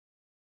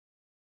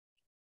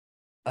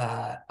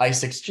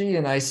I6G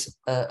and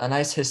an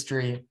ice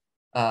history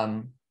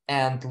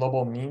and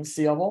global mean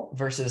sea level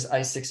versus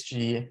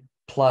I6G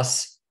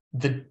plus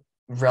the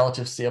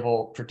relative sea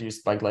level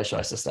produced by glacial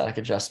isostatic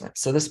adjustment.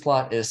 So this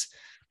plot is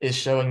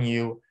showing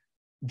you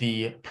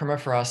the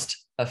permafrost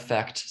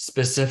effect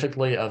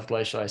specifically of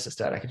glacial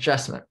isostatic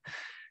adjustment.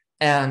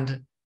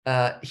 And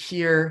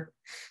here,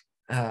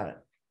 the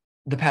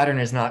pattern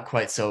is not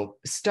quite so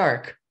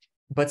stark,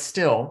 but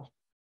still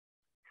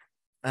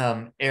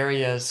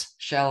areas,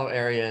 shallow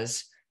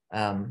areas,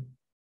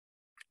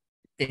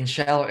 in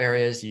shallow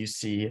areas, you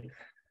see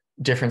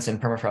difference in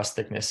permafrost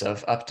thickness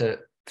of up to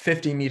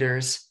 50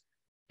 meters.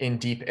 In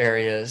deep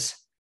areas,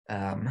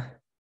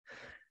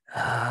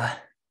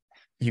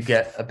 you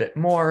get a bit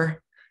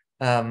more.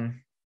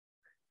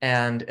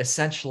 And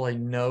essentially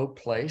no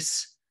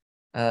place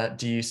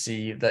do you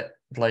see that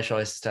glacial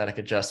isostatic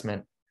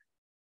adjustment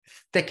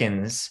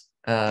thickens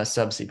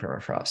subsea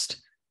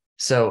permafrost.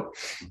 So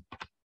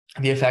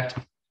the effect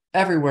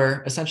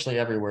everywhere, essentially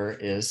everywhere,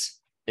 is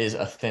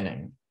a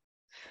thinning.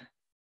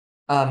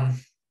 But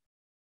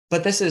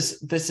this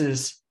is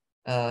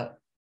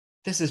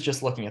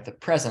just looking at the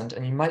present,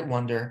 and you might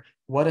wonder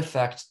what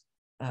effect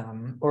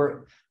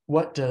or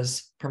what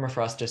does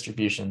permafrost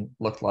distribution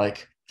look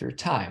like through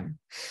time?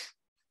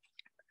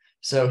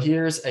 So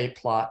here's a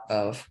plot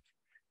of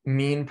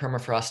mean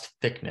permafrost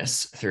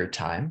thickness through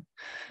time.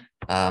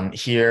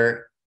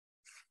 Here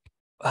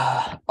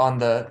on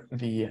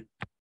the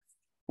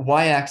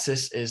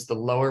y-axis is the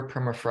lower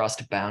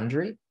permafrost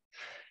boundary,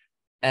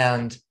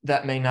 and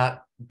that may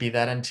not be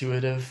that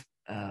intuitive,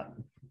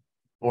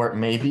 or it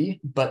may be,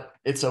 but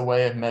it's a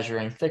way of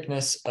measuring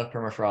thickness of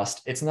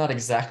permafrost. It's not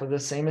exactly the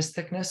same as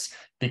thickness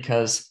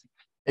because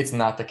it's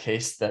not the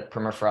case that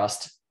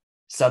permafrost,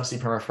 subsea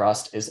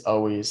permafrost, is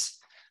always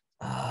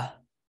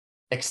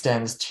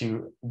extends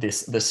to the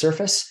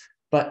surface,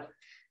 but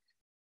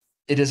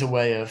it is a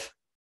way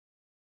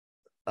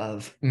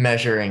of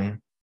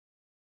measuring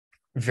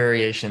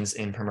variations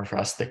in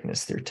permafrost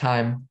thickness through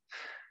time.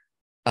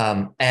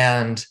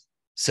 And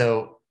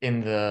so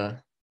in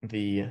the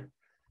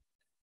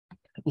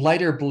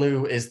lighter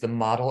blue is the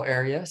model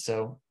area.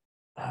 So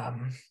how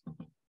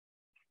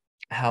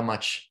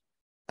much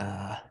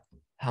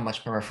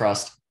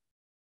permafrost,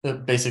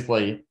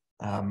 basically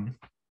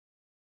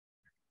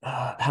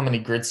how many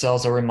grid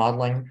cells are we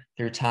modeling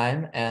through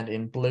time. And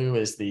in blue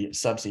is the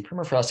subsea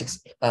permafrost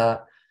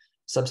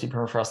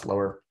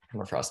lower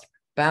permafrost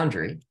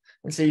boundary.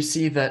 And so you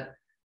see that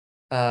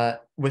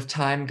with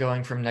time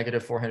going from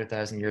negative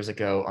 400,000 years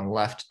ago on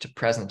left to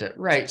present at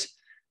right,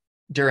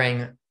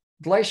 during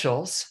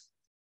glacials,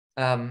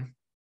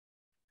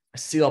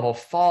 sea level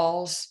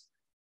falls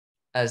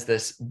as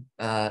this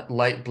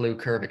light blue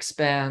curve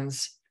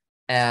expands,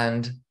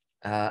 and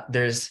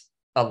there's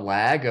a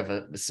lag of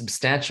a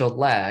substantial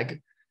lag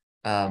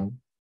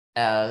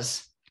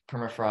as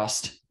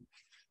permafrost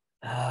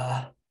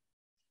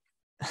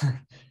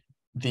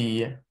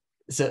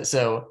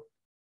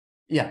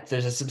yeah,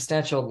 there's a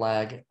substantial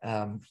lag,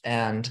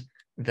 and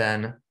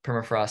then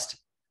permafrost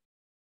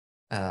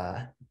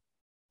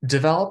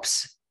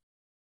develops,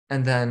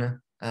 and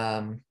then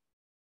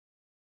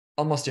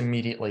almost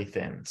immediately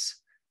thins.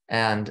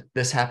 And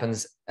this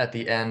happens at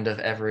the end of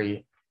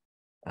every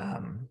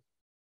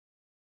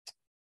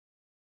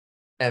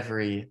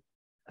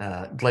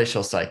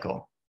glacial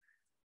cycle.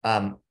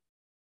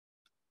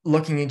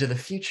 Looking into the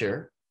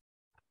future,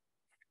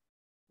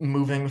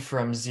 moving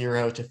from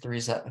 0 to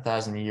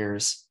 3,000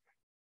 years,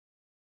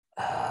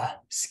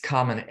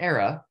 common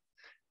era,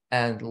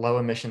 and low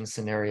emission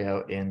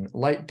scenario in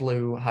light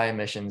blue, high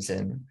emissions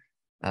in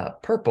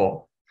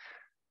purple.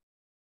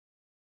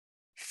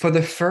 For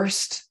the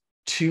first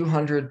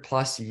 200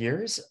 plus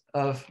years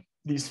of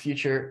these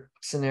future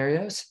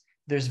scenarios,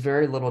 there's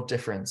very little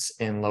difference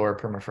in lower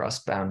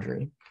permafrost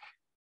boundary.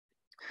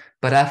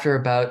 But after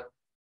about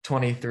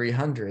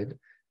 2300,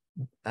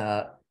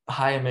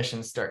 high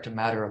emissions start to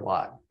matter a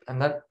lot.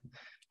 And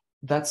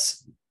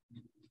that's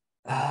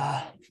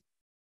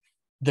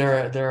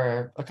there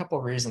are a couple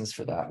of reasons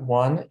for that.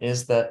 One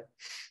is that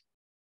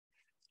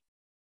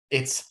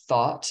it's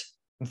thought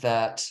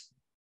that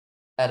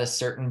at a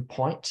certain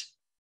point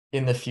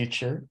in the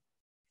future,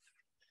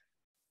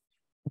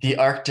 the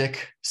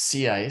Arctic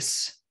sea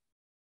ice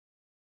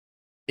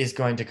is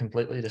going to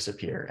completely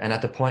disappear. And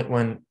at the point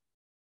when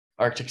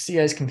Arctic sea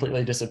ice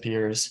completely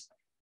disappears,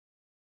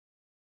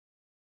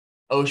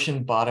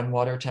 ocean bottom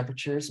water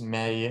temperatures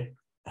may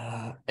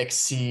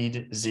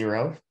exceed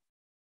 0.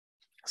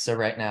 So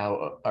right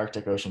now,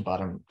 Arctic ocean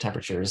bottom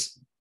temperatures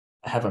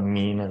have a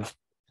mean of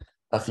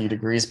a few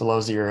degrees below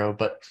 0,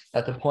 but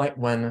at the point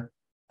when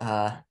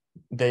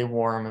they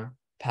warm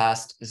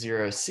past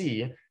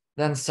 0C,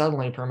 then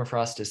suddenly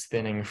permafrost is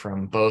thinning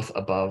from both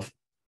above.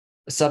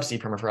 Subsea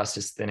permafrost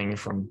is thinning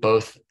from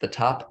both the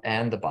top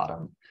and the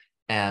bottom.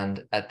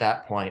 And at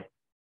that point,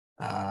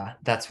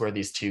 that's where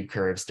these two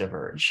curves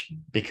diverge,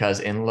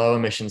 because in low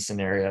emission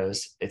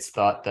scenarios, it's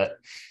thought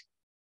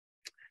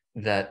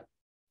that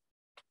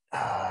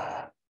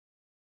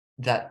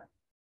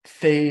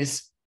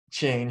phase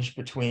change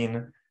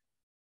between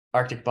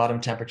Arctic bottom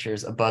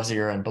temperatures above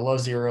 0 and below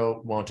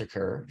 0 won't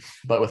occur,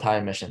 but with high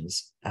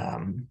emissions,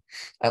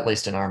 at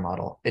least in our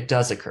model, it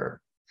does occur.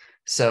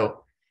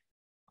 So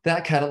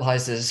that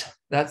catalyzes,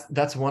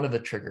 that's one of the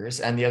triggers,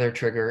 and the other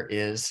trigger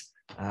is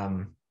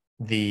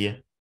the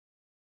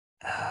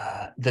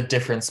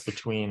difference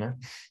between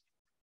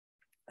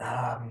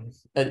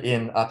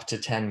in up to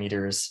 10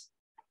 meters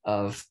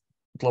of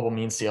global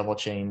mean sea level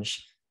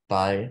change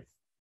by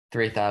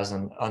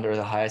 3,000 under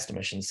the highest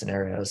emission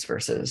scenarios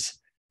versus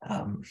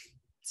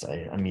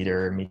say a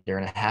meter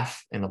and a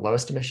half in the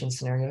lowest emission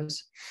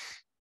scenarios.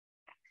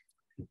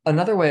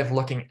 Another way of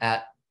looking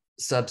at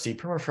subsea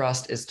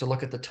permafrost is to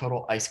look at the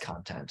total ice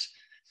content.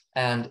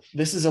 And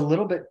this is a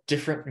little bit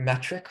different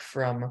metric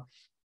from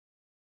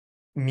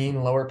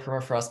mean lower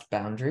permafrost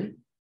boundary,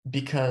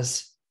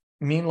 because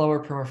mean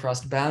lower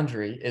permafrost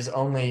boundary is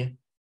only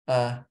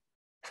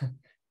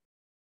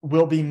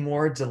will be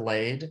more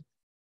delayed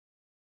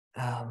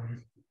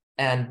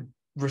and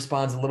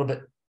responds a little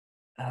bit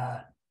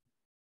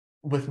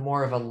with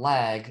more of a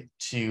lag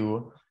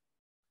to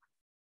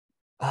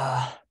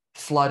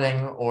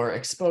flooding or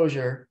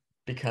exposure,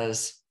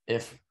 because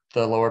if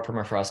the lower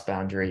permafrost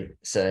boundary,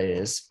 say,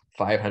 is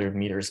 500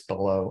 meters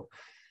below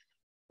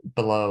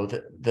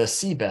the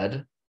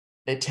seabed,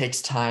 it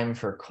takes time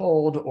for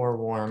cold or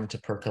warm to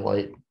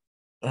percolate,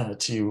 I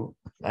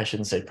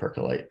shouldn't say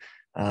percolate,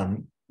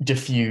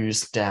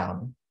 diffuse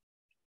down.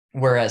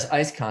 Whereas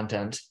ice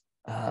content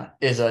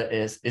is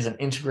an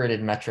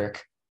integrated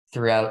metric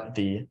throughout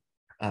the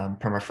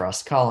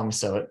permafrost column,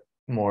 so it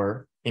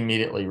more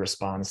immediately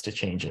responds to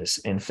changes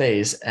in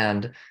phase.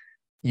 And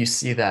you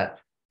see that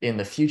in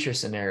the future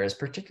scenarios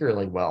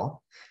particularly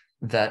well,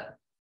 that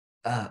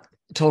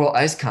total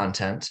ice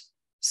content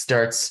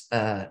starts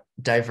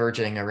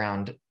diverging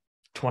around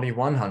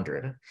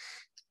 2100,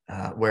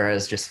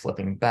 whereas just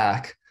flipping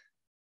back,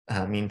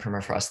 mean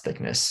permafrost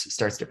thickness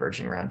starts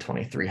diverging around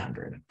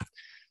 2300.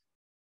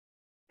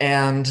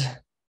 And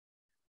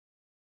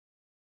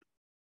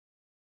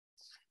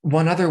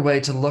one other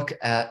way to look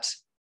at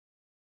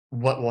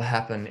what will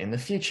happen in the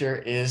future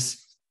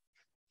is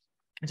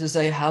to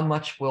say how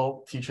much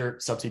will future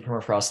subsea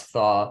permafrost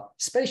thaw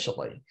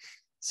spatially.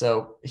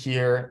 So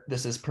here,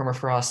 this is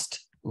permafrost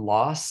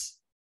loss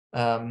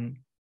since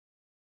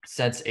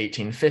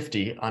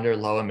 1850 under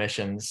low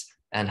emissions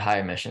and high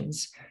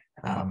emissions.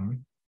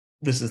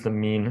 This is the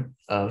mean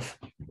of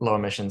low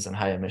emissions and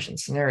high emission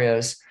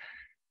scenarios.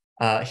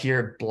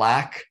 Here,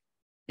 black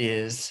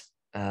is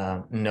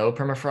no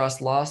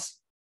permafrost loss,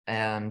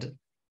 and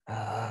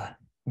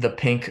the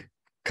pink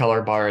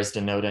color bar is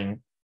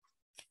denoting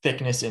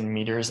thickness in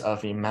meters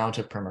of the amount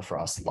of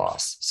permafrost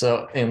loss.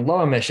 So in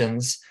low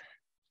emissions,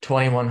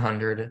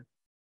 2100,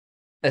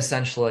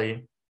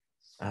 essentially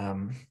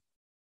no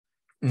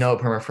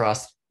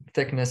permafrost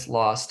thickness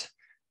lost,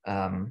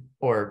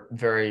 or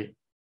very,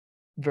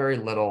 very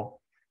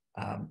little.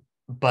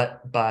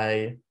 But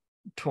by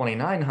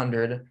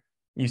 2900,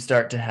 you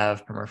start to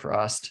have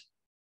permafrost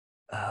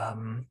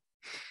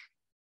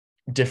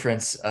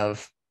difference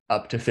of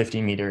up to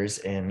 50 meters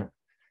in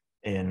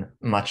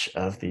much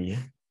of the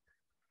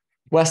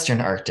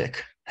Western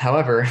Arctic.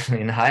 However,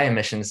 in high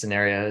emission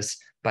scenarios,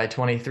 by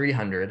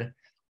 2300,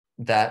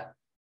 that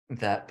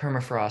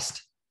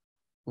permafrost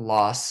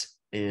loss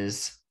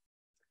is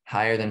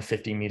higher than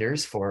 50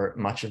 meters for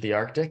much of the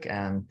Arctic,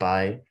 and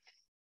by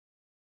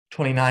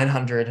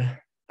 2900,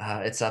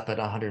 it's up at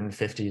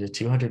 150 to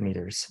 200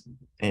 meters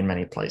in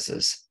many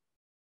places.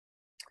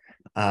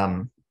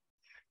 And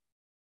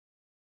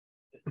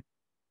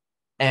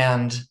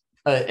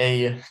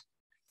a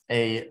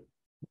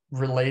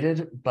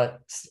related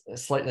but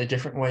slightly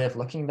different way of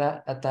looking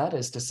at that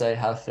is to say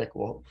how thick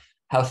will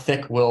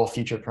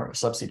future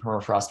subsea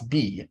permafrost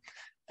be,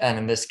 and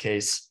in this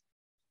case,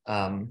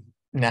 now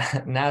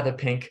the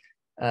pink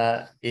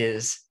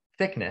is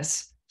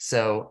thickness.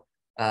 So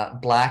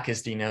black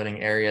is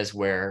denoting areas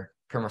where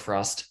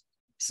subsea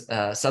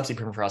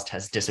permafrost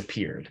has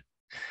disappeared.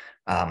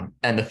 And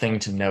the thing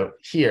to note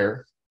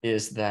here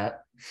is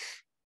that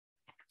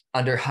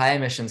under high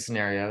emission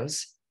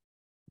scenarios,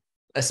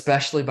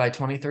 especially by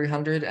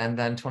 2300 and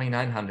then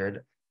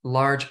 2900,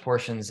 large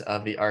portions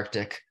of the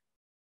Arctic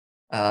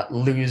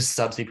lose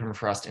subsea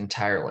permafrost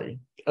entirely.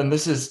 And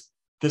this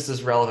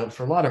is relevant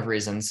for a lot of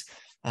reasons,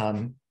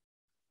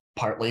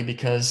 partly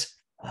because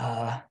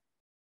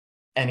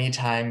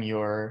anytime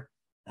you're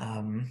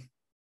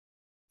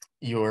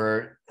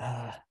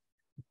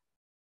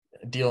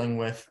dealing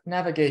with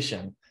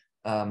navigation,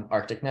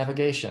 Arctic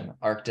navigation,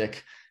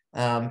 Arctic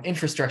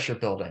infrastructure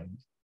building,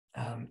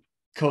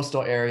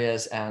 coastal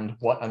areas and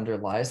what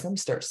underlies them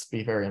starts to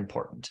be very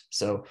important.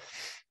 So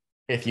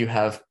if you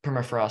have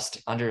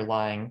permafrost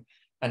underlying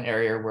an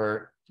area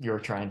where you're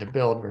trying to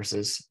build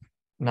versus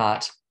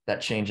not, that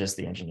changes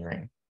the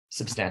engineering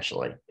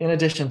substantially, in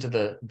addition to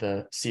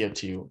the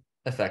CO2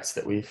 effects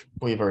that we've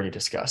already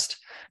discussed.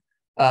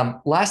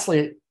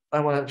 Lastly,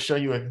 I want to show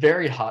you a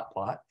very hot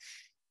plot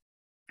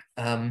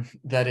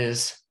that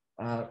is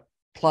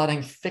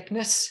plotting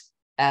thickness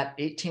at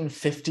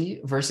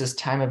 1850 versus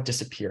time of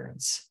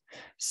disappearance.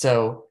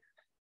 So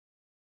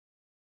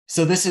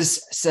this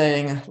is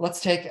saying, let's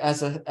take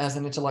as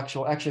an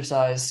intellectual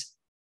exercise,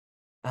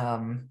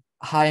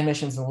 high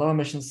emissions and low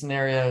emission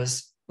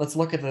scenarios. Let's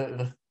look at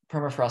the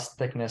permafrost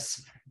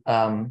thickness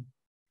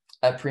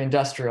at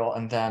pre-industrial,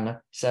 and then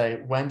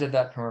say, when did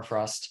that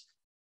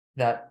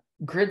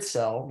grid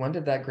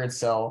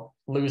cell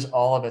lose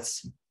all of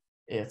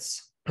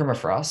its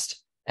permafrost?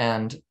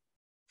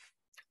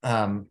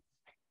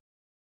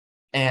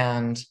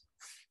 And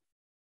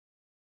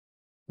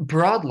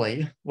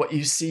broadly, what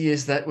you see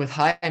is that with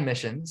high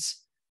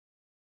emissions,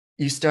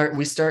 we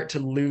start to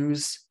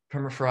lose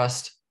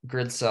permafrost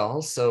grid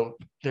cells. So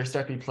there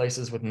start to be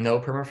places with no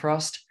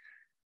permafrost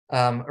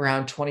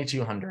around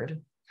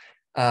 2200.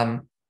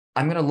 I'm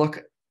going to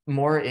look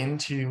more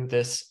into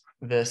this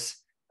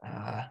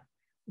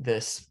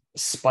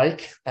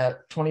spike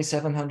at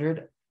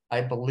 2700.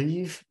 I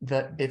believe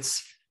that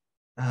it's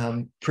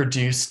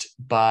produced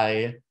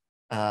by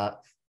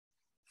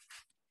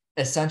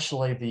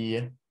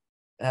essentially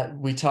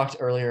we talked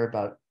earlier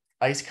about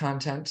ice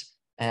content,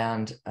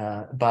 and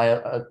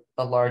by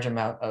a large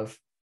amount of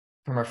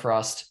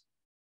permafrost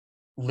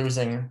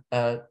losing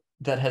that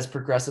has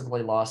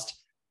progressively lost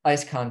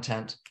ice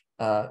content,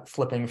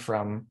 flipping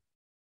from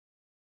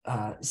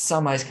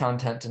some ice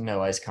content and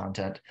no ice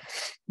content,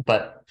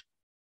 but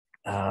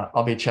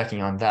I'll be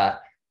checking on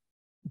that.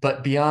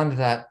 But beyond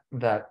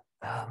that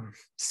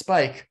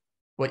spike,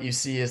 what you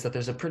see is that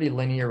there's a pretty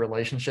linear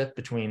relationship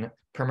between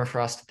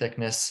permafrost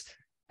thickness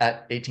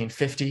at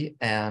 1850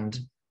 and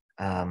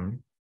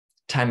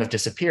time of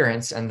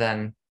disappearance, and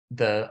then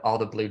all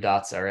the blue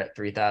dots are at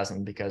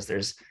 3000 because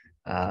there's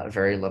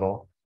very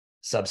little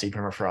subsea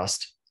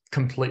permafrost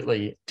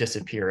completely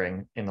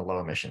disappearing in the low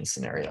emissions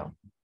scenario.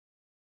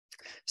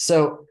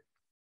 So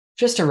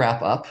just to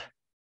wrap up,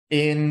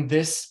 in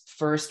this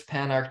first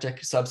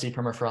Pan-Arctic subsea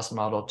permafrost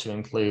model to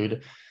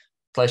include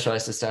glacial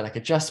isostatic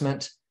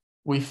adjustment,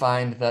 we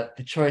find that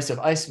the choice of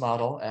ice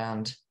model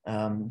and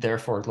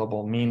therefore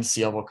global mean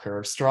sea level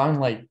curve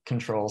strongly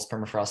controls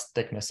permafrost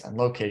thickness and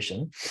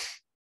location.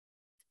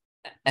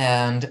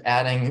 And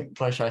adding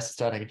glacial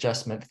isostatic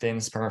adjustment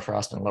thins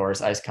permafrost and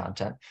lowers ice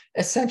content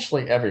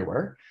essentially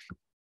everywhere.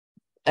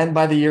 And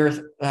by the year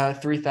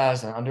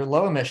 3000, under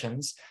low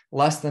emissions,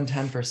 less than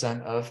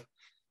 10% of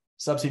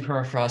subsea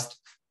permafrost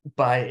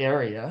by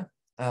area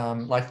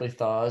likely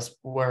thaws,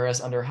 whereas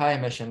under high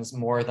emissions,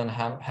 more than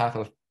half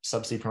of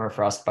subsea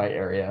permafrost by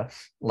area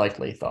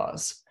likely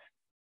thaws.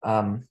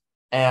 And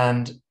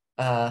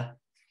to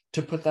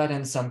put that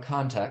in some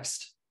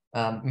context,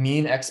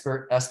 mean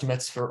expert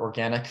estimates for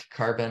organic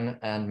carbon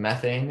and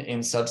methane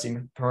in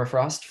subsea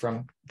permafrost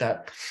from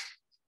that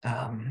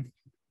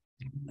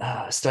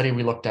study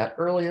we looked at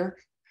earlier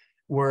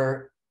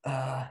were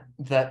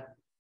that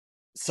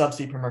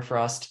subsea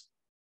permafrost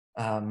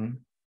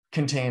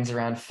contains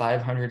around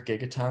 500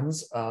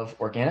 gigatons of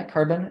organic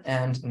carbon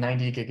and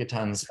 90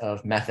 gigatons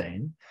of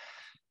methane.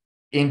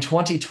 In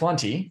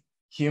 2020,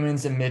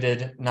 humans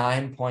emitted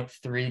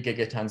 9.3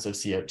 gigatons of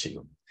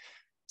CO2.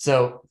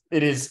 So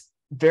it is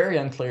very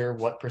unclear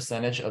what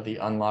percentage of the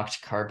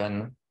unlocked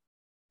carbon,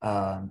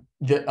 of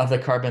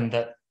the carbon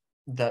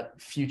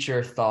that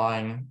future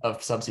thawing of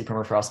subsea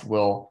permafrost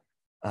will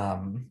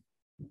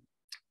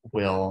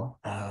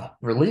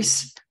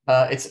release.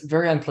 It's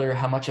very unclear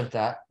how much of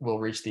that will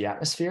reach the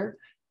atmosphere,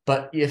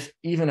 but if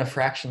even a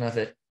fraction of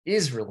it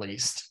is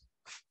released,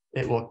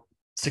 it will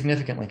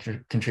significantly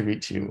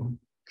contribute to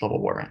global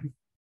warming.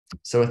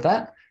 So with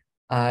that,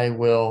 I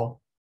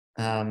will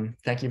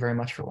thank you very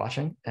much for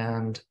watching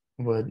and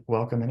would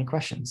welcome any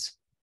questions.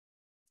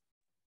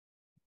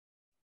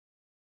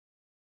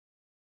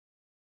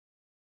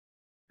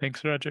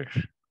 Thanks, Roger.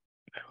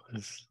 That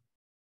was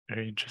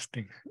very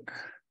interesting.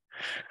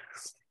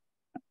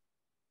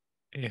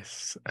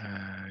 Yes,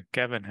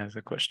 Gavin has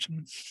a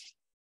question.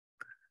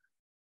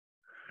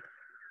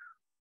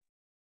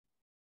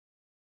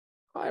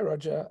 Hi,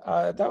 Roger.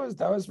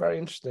 That was very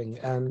interesting,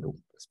 and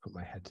let's put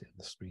my head in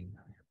the screen.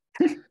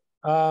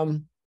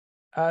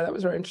 That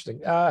was very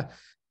interesting.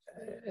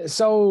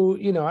 So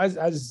you know,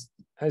 as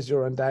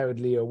you're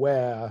undoubtedly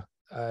aware,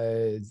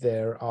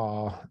 there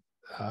are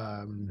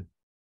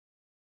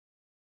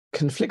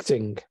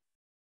conflicting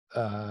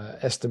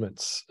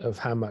estimates of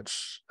how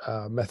much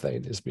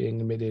methane is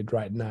being emitted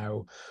right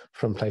now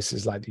from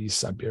places like the East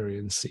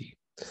Siberian Sea,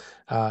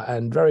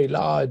 and very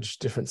large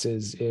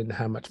differences in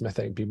how much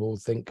methane people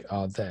think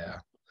are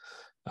there.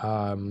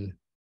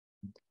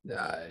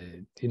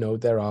 You know,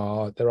 there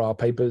are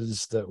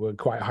papers that were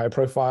quite high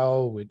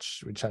profile,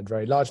 which had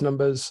very large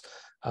numbers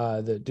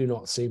that do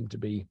not seem to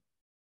be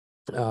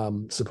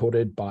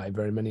supported by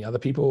very many other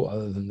people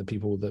other than the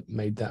people that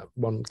made that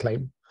one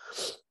claim.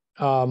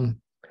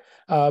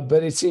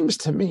 But it seems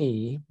to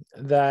me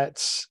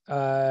that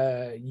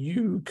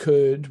you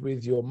could,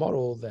 with your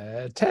model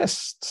there,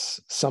 test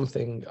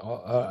something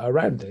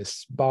around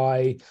this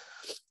by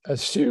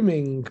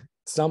assuming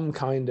some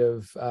kind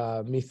of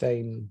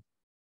methane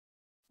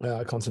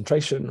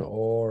concentration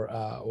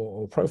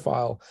or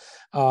profile,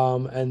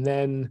 and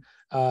then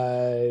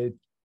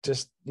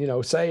just, you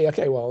know, say,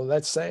 okay, well,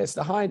 let's say it's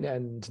the high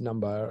end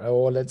number,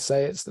 or let's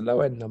say it's the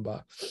low end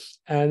number,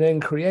 and then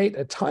create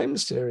a time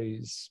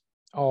series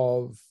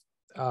of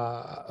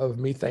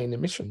methane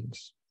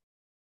emissions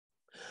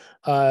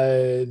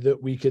that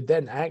we could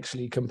then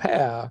actually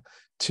compare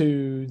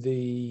to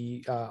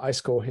the ice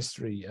core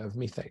history of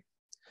methane.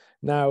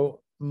 Now,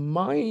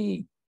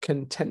 my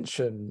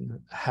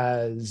contention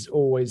has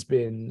always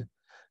been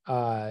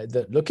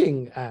that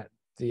looking at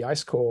the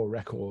ice core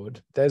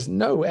record, there's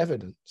no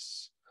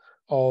evidence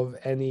of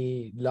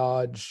any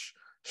large,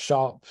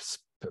 sharp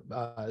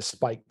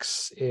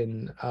spikes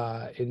in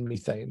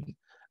methane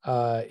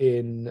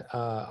in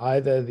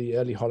either the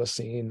early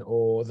Holocene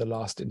or the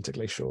last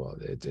interglacial.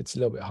 It's a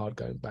little bit hard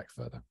going back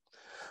further.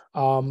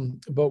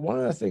 But one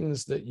of the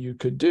things that you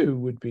could do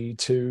would be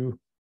to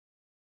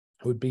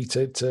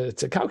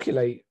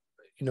calculate,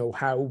 you know,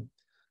 how,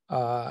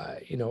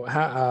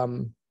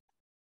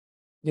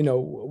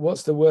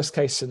 what's the worst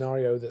case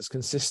scenario that's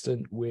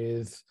consistent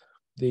with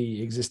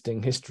the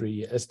existing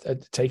history, as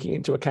taking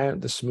into account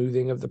the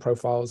smoothing of the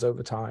profiles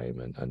over time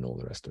and all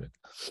the rest of it.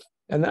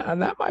 And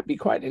that might be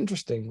quite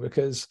interesting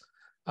because,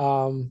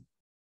 like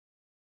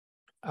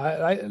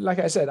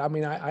I said, I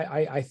mean,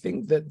 I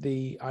think that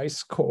the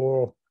ice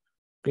core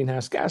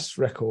greenhouse gas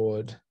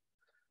record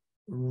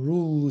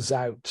rules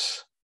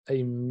out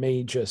a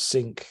major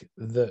sink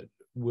that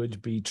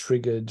would be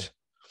triggered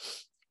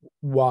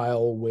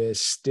while we're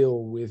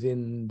still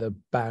within the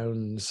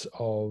bounds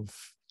of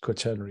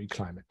quaternary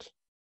climate,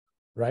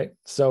 right?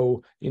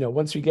 So,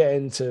 once we get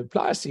into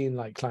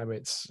Pliocene-like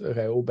climates,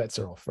 okay, all bets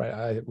are off,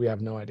 right? We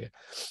have no idea.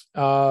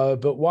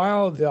 But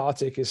while the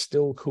Arctic is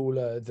still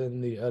cooler than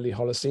the early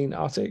Holocene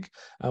Arctic,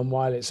 and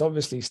while it's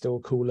obviously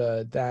still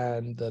cooler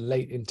than the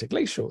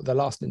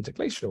last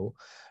interglacial,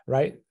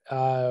 right?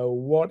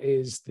 What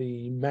is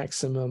the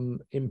maximum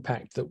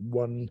impact that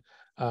one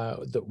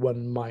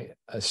might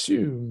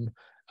assume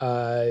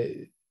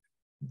that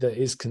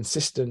is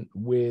consistent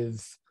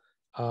with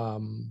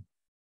the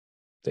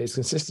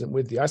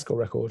ice core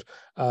record,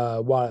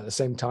 while at the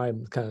same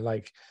time kind of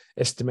like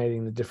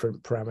estimating the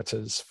different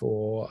parameters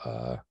for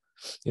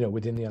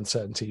within the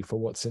uncertainty for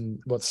what's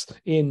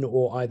in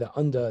or either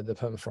under the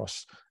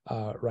permafrost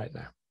right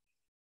now.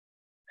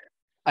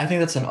 I think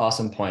that's an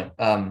awesome point.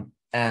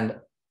 And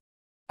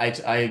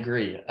I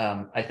agree.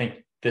 I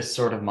think this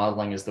sort of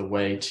modeling is the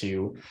way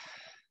to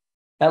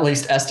at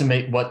least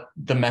estimate what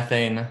the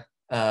methane,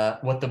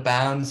 what the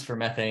bounds for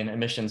methane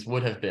emissions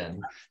would have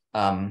been.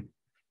 I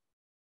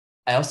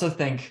also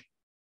think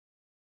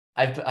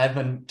I've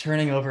been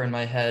turning over in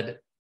my head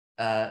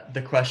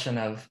the question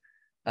of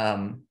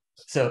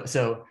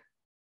so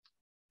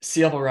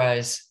sea level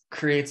rise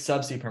creates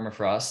subsea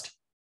permafrost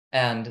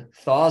and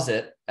thaws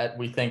it at,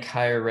 we think,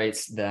 higher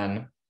rates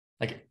than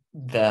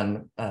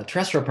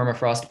terrestrial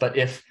permafrost. But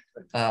if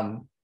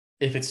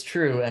it's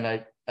true, and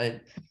I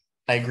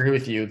agree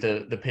with you,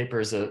 the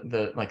papers,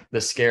 the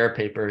scare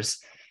papers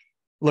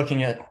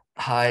looking at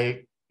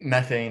high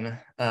methane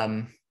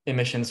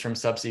emissions from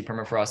subsea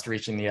permafrost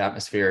reaching the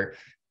atmosphere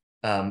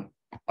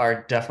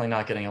are definitely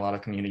not getting a lot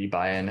of community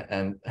buy-in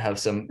and have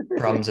some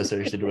problems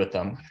associated with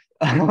them.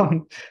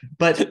 But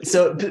I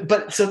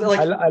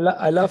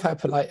love how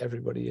polite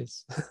everybody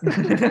is.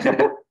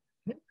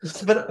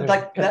 But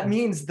that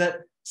means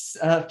that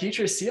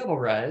future sea level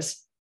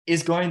rise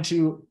is going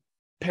to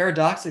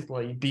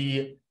paradoxically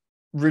be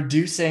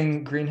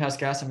reducing greenhouse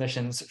gas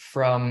emissions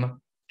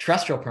from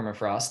terrestrial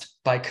permafrost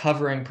by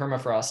covering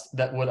permafrost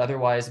that would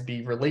otherwise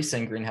be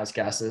releasing greenhouse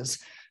gases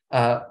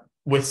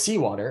with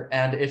seawater.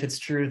 And if it's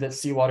true that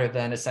seawater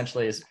then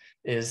essentially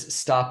is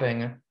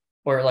stopping,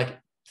 or like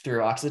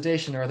through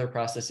oxidation or other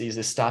processes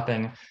is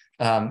stopping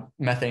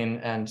methane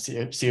and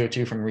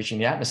CO2 from reaching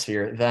the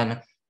atmosphere, then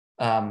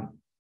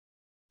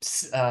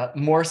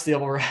more sea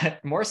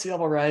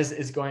level rise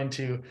is going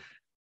to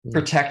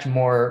protect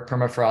more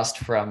permafrost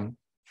from.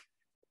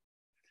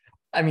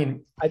 I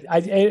mean,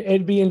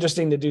 it'd be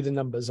interesting to do the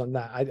numbers on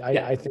that.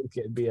 I think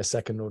it'd be a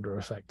second order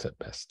effect at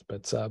best,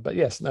 but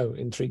yes, no,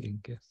 intriguing.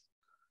 Yes.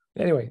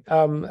 Anyway,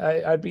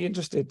 I'd be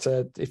interested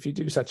to, if you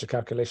do such a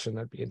calculation,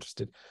 I'd be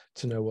interested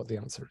to know what the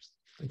answer is.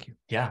 Thank you.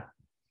 Yeah,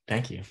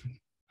 thank you.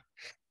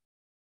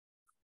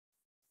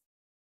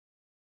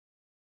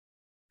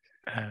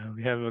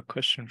 We have a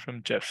question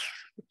from Jeff.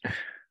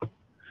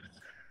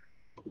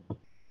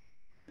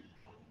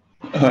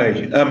 Hi,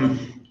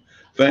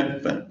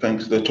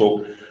 thanks for the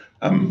talk.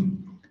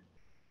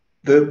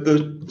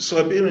 The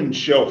Siberian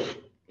shelf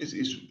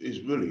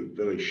is really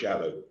very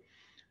shallow,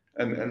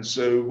 and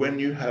so when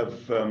you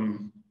have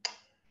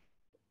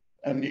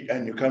and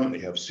you currently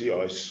have sea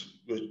ice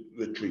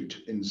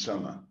retreat in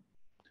summer,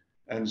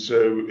 and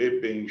so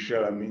it being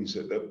shallow means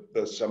that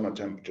the summer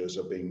temperatures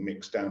are being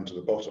mixed down to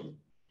the bottom.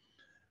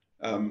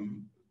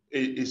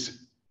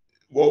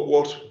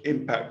 What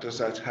impact does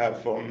that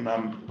have on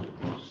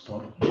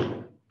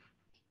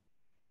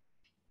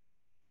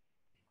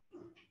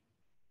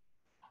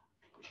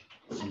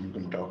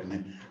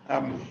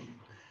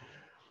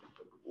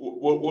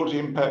what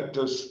impact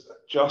does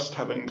just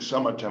having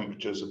summer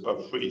temperatures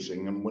above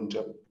freezing and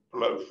winter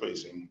below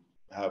freezing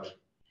have?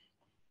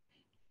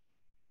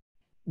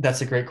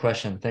 That's a great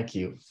question. Thank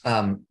you.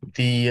 I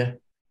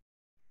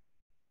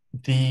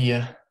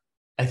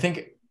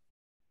think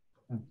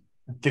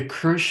the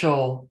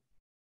crucial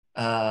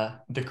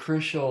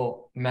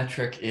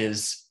metric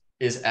is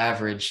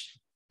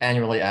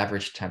annually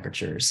average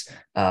temperatures,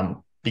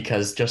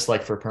 because just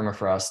like for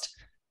permafrost,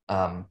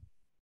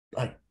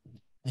 like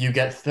you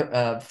get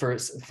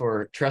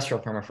for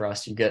terrestrial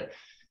permafrost, you get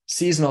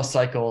seasonal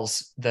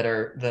cycles that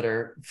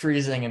are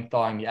freezing and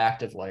thawing the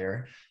active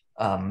layer.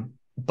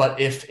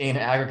 But if in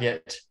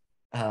aggregate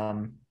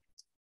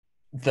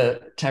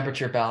the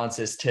temperature balance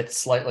is tipped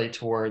slightly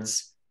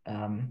towards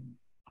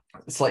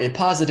slightly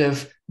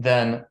positive,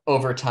 then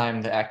over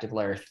time the active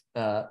layer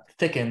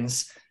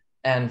thickens,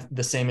 and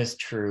the same is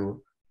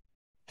true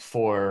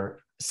for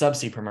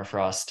subsea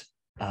permafrost.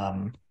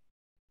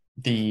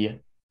 The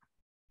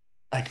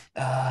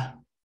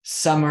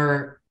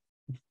summer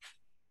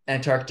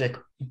Antarctic,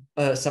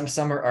 some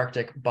summer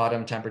Arctic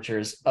bottom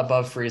temperatures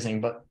above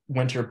freezing, but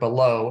winter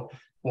below,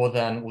 will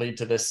then lead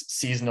to this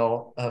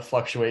seasonal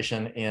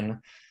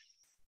fluctuation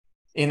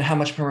in how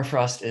much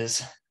permafrost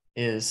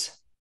is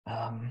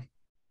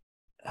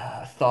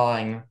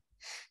thawing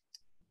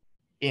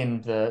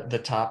in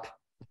the top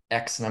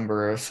X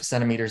number of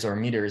centimeters or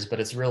meters, but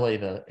it's really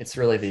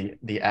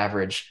the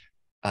average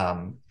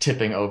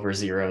tipping over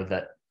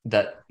zero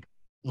that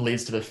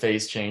leads to the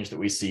phase change that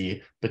we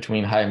see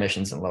between high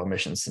emissions and low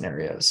emissions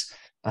scenarios.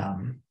 But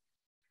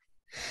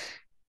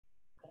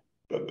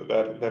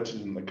that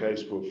isn't the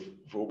case for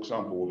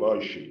example, with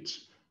ice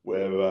sheets,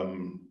 where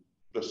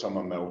the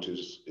summer melt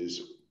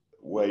is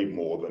way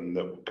more than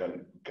that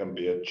can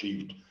be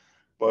achieved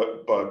by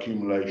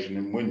accumulation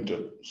in winter,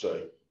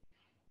 say.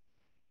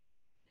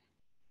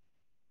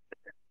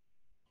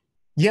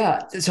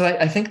 Yeah, so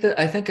I think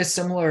a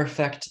similar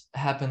effect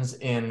happens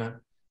in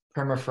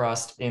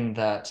permafrost in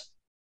that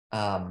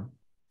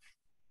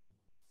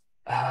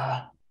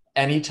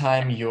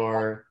anytime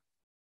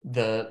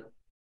the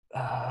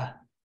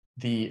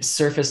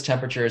surface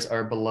temperatures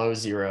are below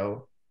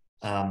zero,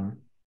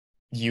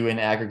 you in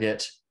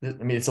aggregate, I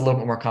mean, it's a little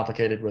bit more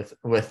complicated with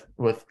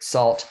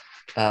salt,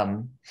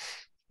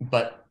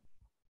 but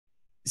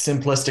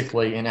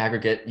simplistically in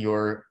aggregate,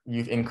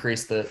 you've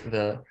increased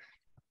the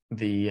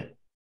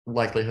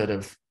likelihood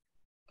of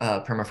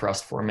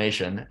permafrost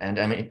formation, and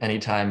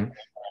anytime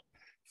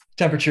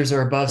temperatures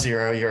are above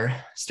zero, you're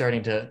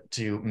starting to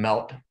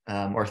melt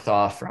or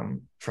thaw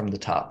from the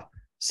top.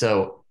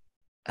 So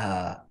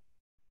I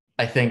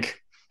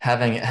think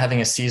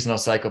having a seasonal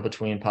cycle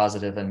between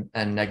positive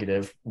and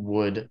negative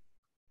would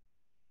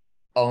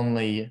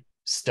only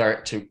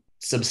start to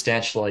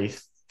substantially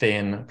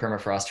thin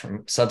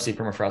subsea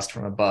permafrost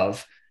from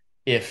above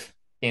if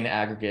in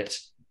aggregate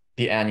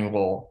the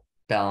annual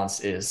balance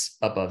is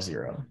above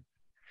zero.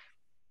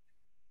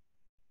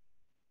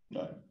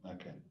 No,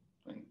 okay.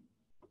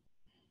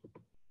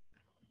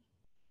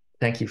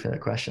 Thank you for that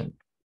question.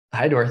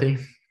 Hi, Dorothy.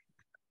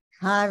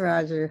 Hi,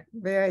 Roger.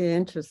 Very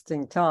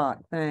interesting talk.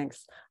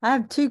 Thanks. I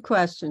have two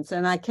questions,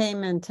 and I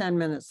came in 10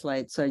 minutes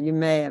late, so you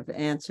may have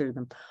answered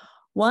them.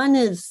 One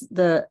is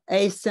the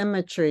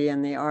asymmetry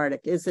in the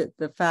Arctic. Is it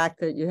the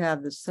fact that you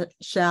have the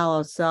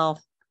shallow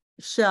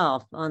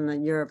shelf on the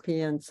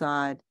European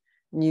side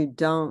and you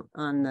don't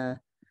on the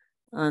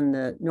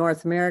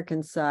North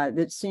American side?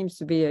 That seems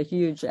to be a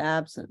huge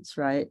absence,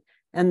 right?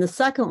 And the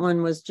second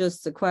one was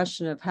just the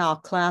question of how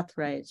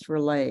clathrates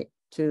relate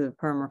to the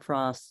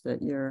permafrost, that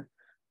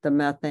the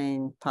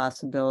methane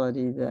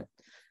possibility, that,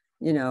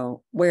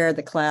 where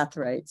the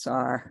clathrates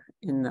are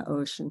in the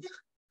ocean.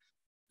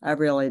 I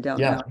really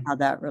don't know how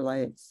that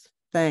relates.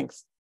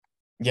 Thanks.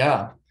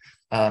 Yeah,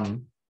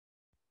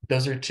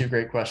 those are two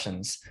great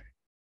questions.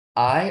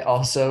 I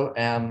also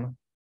am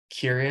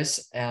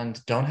curious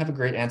and don't have a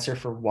great answer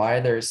for why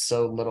there's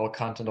so little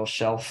continental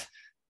shelf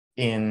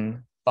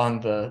on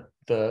the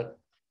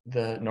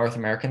North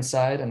American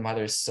side and why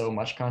there's so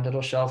much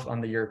continental shelf on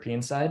the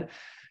European side.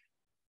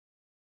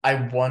 I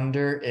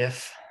wonder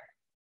if,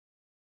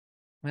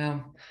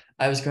 well,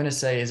 I was going to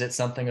say, is it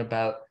something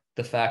about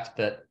the fact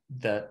that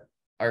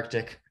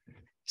Arctic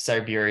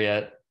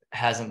Siberia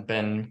hasn't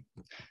been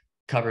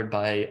covered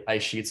by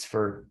ice sheets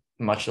for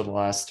much of the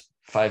last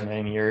 5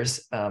 million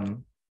years?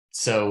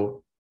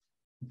 So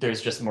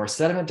there's just more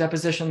sediment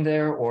deposition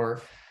there,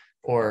 or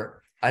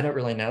I don't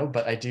really know,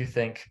 but I do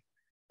think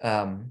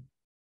I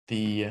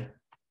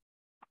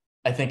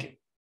think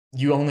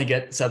you only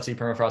get subsea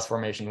permafrost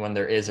formation when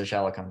there is a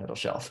shallow continental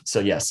shelf. So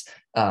yes,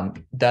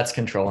 that's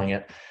controlling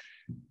it.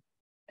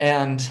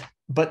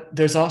 But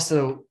there's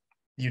also,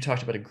 you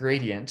talked about a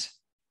gradient,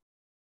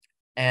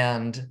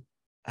 and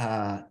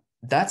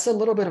that's a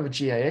little bit of a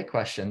GIA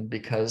question,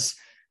 because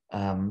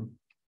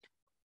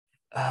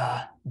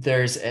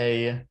there's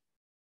the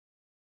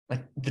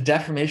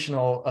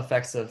deformational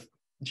effects of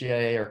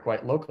GIA are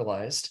quite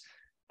localized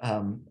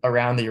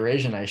around the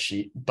Eurasian ice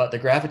sheet, but the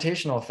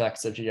gravitational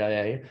effects of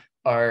GIA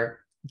are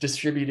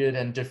distributed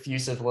and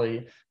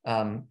diffusively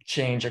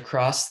change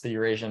across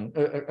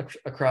the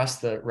across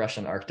the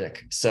Russian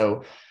Arctic.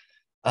 So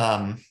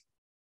add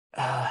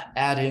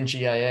in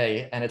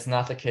GIA, and it's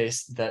not the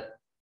case that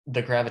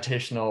the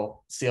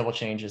gravitational sea level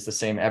change is the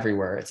same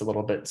everywhere. It's a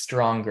little bit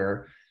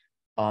stronger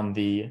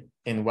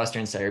in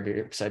Western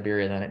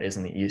Siberia than it is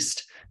in the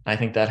East. And I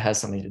think that has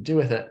something to do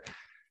with it.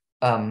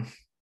 On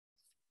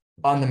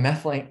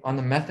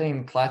the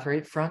methane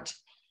clathrate front,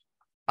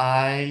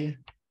 I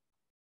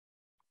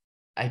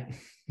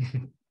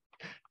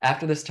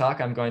after this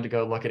talk, I'm going to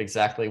go look at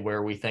exactly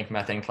where we think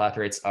methane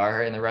clathrates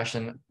are in the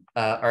Russian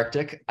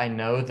Arctic. I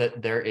know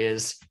that there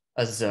is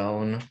a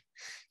zone,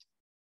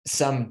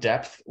 some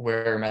depth,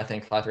 where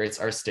methane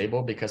clathrates are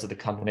stable because of the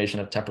combination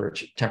of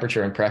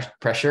temperature and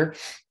pressure.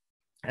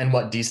 And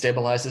what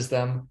destabilizes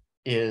them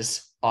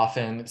is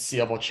often sea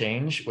level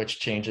change, which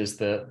changes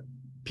the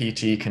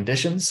PT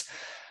conditions.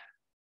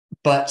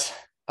 But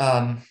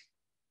I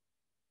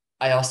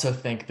also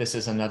think this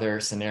is another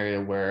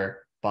scenario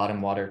where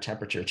bottom water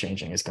temperature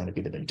changing is going to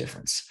be the big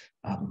difference.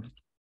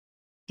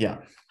 Yeah.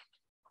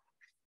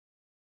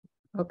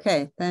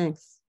 Okay,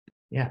 thanks.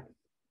 Yeah.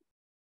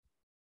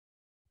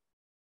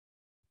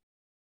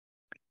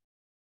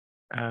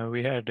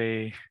 We had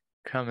a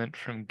comment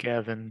from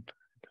Gavin.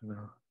 I don't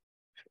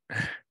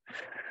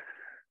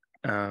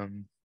know.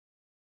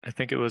 I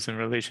think it was in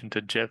relation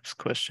to Jeff's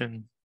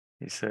question.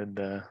 He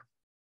said,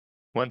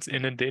 once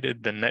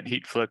inundated, the net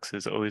heat flux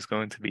is always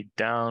going to be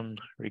down,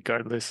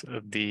 regardless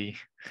of the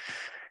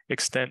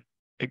exact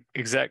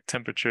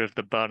temperature of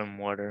the bottom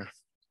water.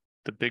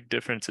 The big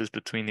difference is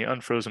between the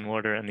unfrozen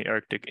water and the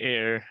Arctic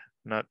air,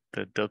 not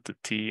the delta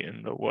T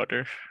in the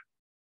water.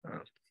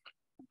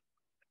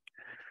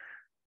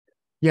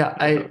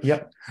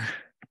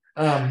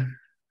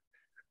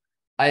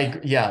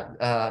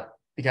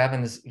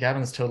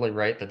 Gavin's totally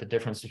right that the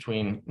difference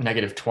between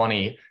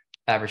 -20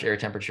 average air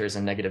temperatures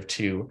and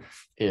 -2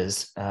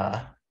 is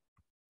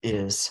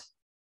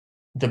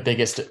the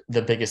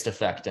biggest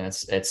effect, and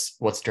it's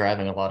what's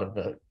driving a lot of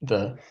the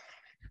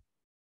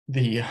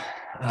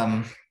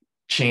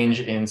change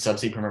in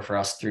subsea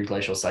permafrost through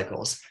glacial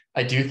cycles.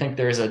 I do think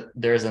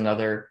there's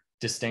another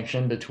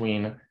distinction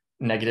between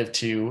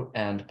 -2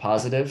 and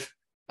positive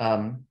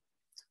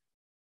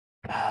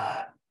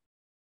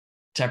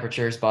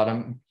temperatures,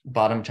 bottom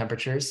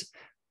temperatures,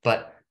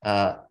 but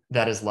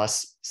that is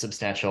less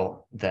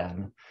substantial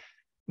than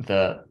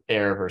the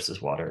air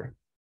versus water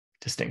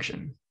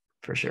distinction,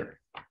 for sure.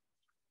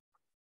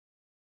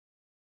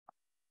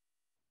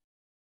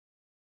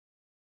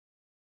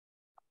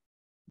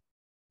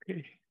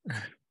 Okay.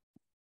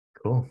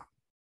 Cool.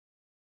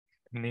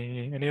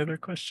 Any other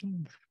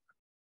questions?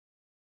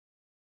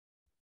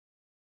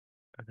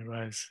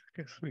 Otherwise,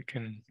 I guess we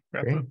can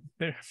wrap up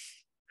there.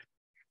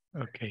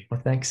 Okay.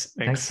 Well, thanks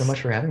so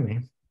much for having me.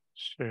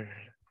 Sure.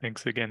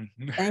 Thanks again.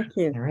 Thank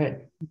you. All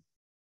right.